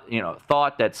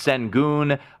thought that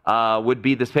Sengun would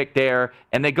be this pick there,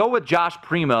 and they go with Josh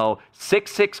Primo,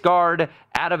 6'6" guard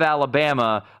out of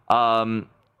Alabama.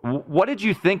 What did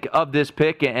you think of this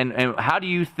pick, and how do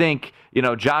you think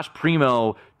Josh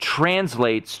Primo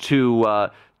translates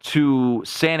to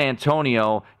San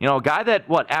Antonio? A guy that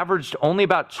averaged only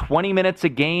about 20 minutes a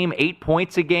game, 8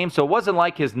 points a game, so it wasn't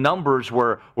like his numbers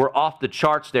were off the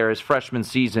charts there his freshman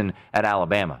season at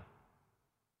Alabama.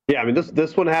 Yeah, I mean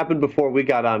this one happened before we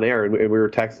got on air and we were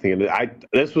texting, and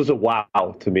this was a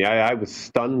wow to me. I was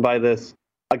stunned by this.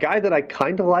 A guy that I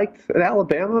kind of liked at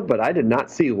Alabama, but I did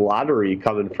not see lottery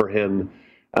coming for him.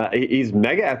 He's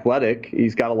mega athletic.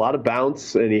 He's got a lot of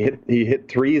bounce, and he hit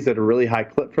threes at a really high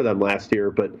clip for them last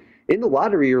year. But in the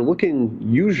lottery, you're looking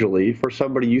usually for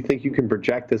somebody you think you can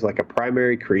project as like a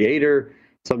primary creator,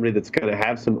 somebody that's going to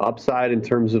have some upside in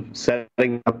terms of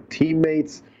setting up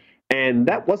teammates. And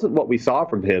that wasn't what we saw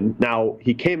from him. Now,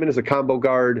 he came in as a combo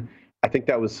guard. I think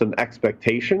that was some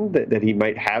expectation that he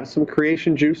might have some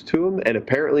creation juice to him. And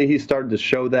apparently he started to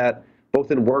show that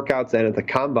both in workouts and at the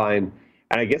combine.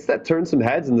 And I guess that turned some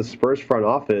heads in the Spurs front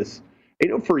office.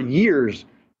 For years,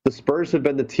 the Spurs have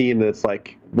been the team that's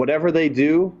like, whatever they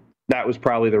do, that was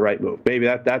probably the right move. Maybe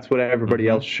that's what everybody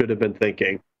else should have been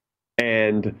thinking.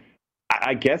 And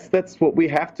I guess that's what we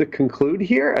have to conclude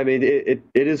here. I mean, it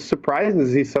is surprising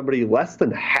to see somebody less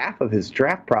than half of his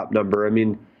draft prop number. I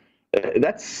mean,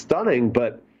 that's stunning,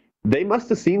 but they must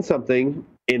have seen something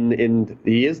in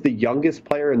he is the youngest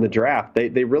player in the draft.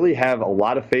 They really have a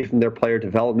lot of faith in their player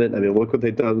development. I mean, look what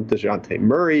they've done with DeJounte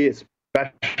Murray,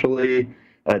 especially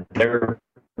Derek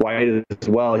White as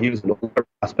well. He was an older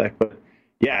prospect, but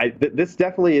yeah, this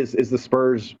definitely is the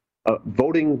Spurs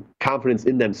voting confidence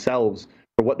in themselves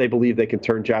for what they believe they can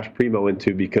turn Josh Primo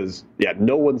into, because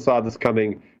no one saw this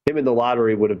coming. Him in the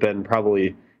lottery would have been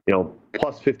probably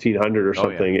plus 1,500 or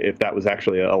something if that was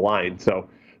actually a line. So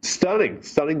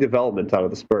stunning development out of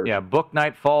the Spurs. Yeah,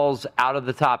 Bouknight falls out of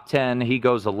the top 10. He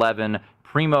goes 11.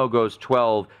 Primo goes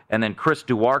 12. And then Chris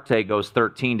Duarte goes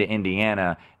 13 to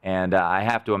Indiana. And I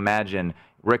have to imagine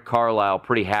Rick Carlisle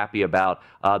pretty happy about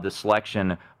the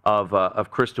selection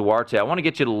of Chris Duarte. I want to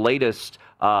get you the latest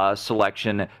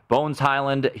selection. Bones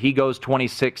Highland, he goes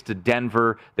 26 to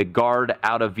Denver, the guard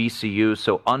out of VCU.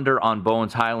 So under on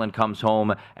Bones Highland comes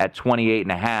home at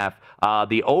 28.5.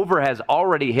 The over has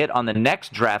already hit on the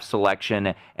next draft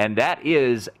selection, and that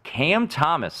is Cam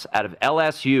Thomas out of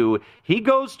LSU. He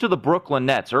goes to the Brooklyn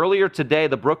Nets. Earlier today,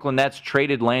 the Brooklyn Nets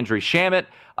traded Landry Shamet,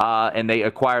 and they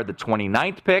acquired the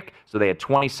 29th pick. So they had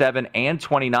 27 and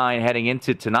 29 heading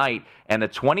into tonight. And the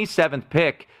 27th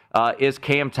pick is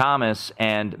Cam Thomas.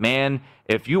 And, man,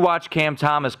 if you watch Cam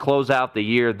Thomas close out the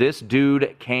year, this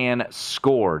dude can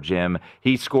score, Jim.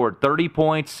 He scored 30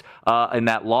 points in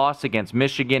that loss against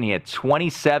Michigan. He had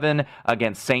 27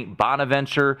 against St.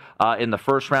 Bonaventure in the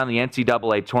first round of the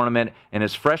NCAA tournament. In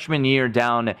his freshman year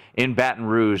down in Baton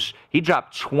Rouge, he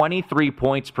dropped 23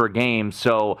 points per game.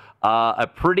 So a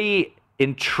pretty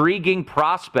intriguing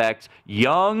prospect,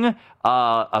 young,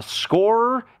 a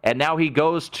scorer, and now he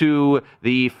goes to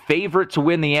the favorite to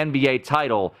win the NBA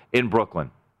title in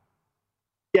Brooklyn.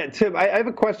 Yeah, Tim, I have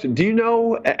a question. Do you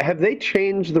know, have they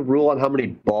changed the rule on how many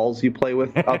balls you play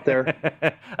with out there?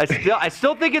 I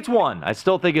still think it's one.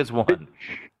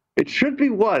 It should be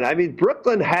one. I mean,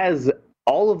 Brooklyn has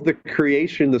all of the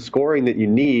creation, the scoring that you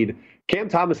need. Cam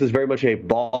Thomas is very much a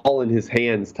ball in his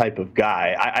hands type of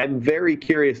guy. I'm very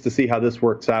curious to see how this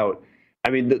works out. I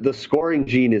mean, the scoring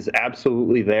gene is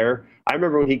absolutely there. I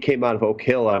remember when he came out of Oak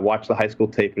Hill, I watched the high school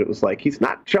tape, and it was like, he's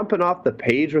not jumping off the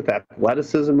page with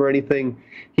athleticism or anything.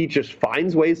 He just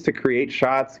finds ways to create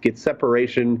shots, get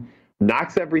separation,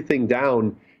 knocks everything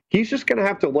down. He's just going to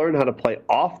have to learn how to play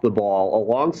off the ball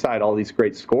alongside all these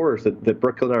great scorers that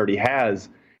Brooklyn already has.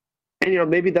 And,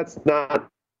 maybe that's not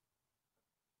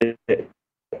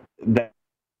that.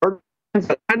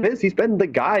 He's been the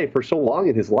guy for so long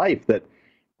in his life that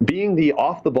being the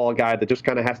off-the-ball guy that just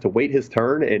kind of has to wait his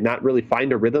turn and not really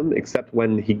find a rhythm except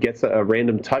when he gets a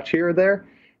random touch here or there.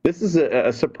 This is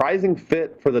a surprising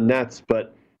fit for the Nets,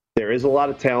 but there is a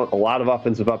lot of talent, a lot of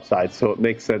offensive upside, so it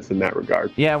makes sense in that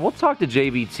regard. Yeah, we'll talk to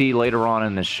JVT later on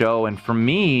in the show, and for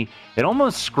me, it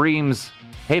almost screams,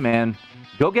 hey, man,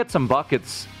 go get some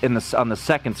buckets on the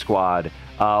second squad.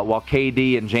 while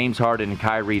KD and James Harden and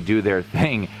Kyrie do their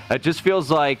thing. It just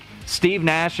feels like Steve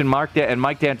Nash and Mike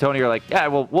D'Antoni are like, yeah,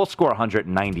 well, we'll score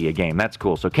 190 a game. That's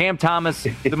cool. So Cam Thomas,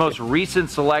 the most recent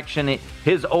selection,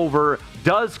 his over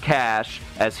does cash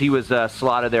as he was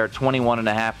slotted there at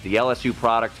 21.5. The LSU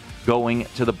product going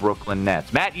to the Brooklyn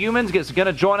Nets. Matt Youmans is going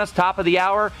to join us top of the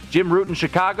hour. Jim Root in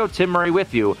Chicago. Tim Murray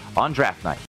with you on Draft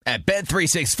Night. At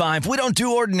Bet365, we don't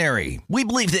do ordinary. We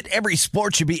believe that every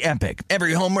sport should be epic.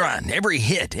 Every home run, every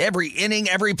hit, every inning,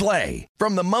 every play.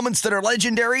 From the moments that are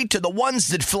legendary to the ones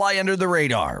that fly under the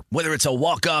radar. Whether it's a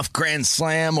walk-off grand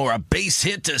slam or a base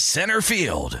hit to center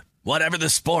field. Whatever the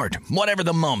sport, whatever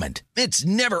the moment. It's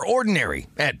never ordinary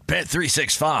at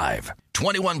Bet365.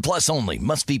 21 plus only.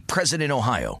 Must be present in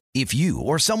Ohio. If you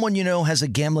or someone you know has a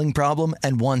gambling problem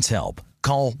and wants help,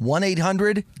 call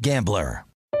 1-800-GAMBLER.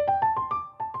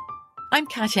 I'm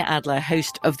Katya Adler,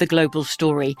 host of The Global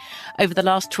Story. Over the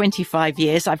last 25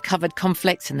 years, I've covered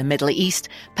conflicts in the Middle East,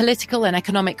 political and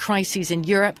economic crises in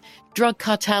Europe, drug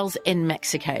cartels in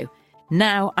Mexico.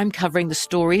 Now I'm covering the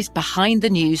stories behind the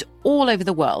news all over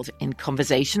the world in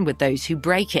conversation with those who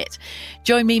break it.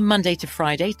 Join me Monday to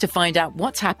Friday to find out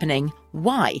what's happening,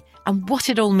 why, and what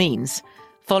it all means.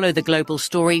 Follow The Global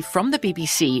Story from the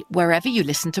BBC wherever you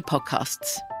listen to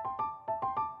podcasts.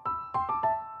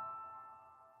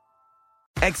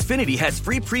 Xfinity has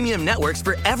free premium networks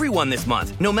for everyone this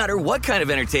month, no matter what kind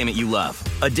of entertainment you love.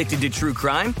 Addicted to true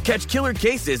crime? Catch killer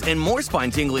cases and more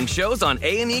spine-tingling shows on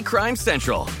A&E Crime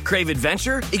Central. Crave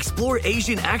adventure? Explore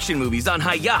Asian action movies on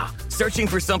Hi-YAH. Searching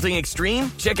for something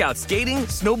extreme? Check out skating,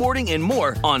 snowboarding, and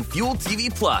more on Fuel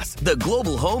TV Plus, the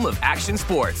global home of action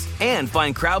sports. And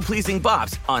find crowd-pleasing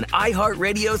bops on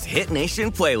iHeartRadio's Hit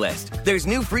Nation playlist. There's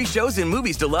new free shows and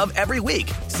movies to love every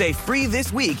week. Say free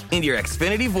this week in your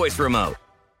Xfinity voice remote.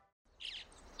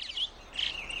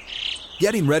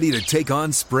 Getting ready to take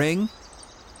on spring?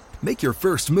 Make your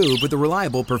first move with the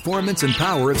reliable performance and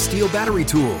power of Steel battery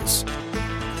tools.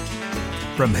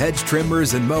 From hedge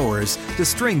trimmers and mowers to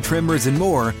string trimmers and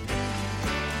more,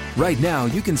 right now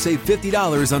you can save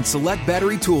 $50 on select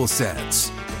battery tool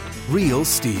sets. Real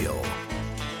Steel.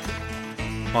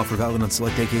 Offer valid on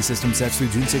select AK system sets through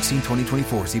June 16,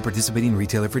 2024. See participating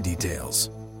retailer for details.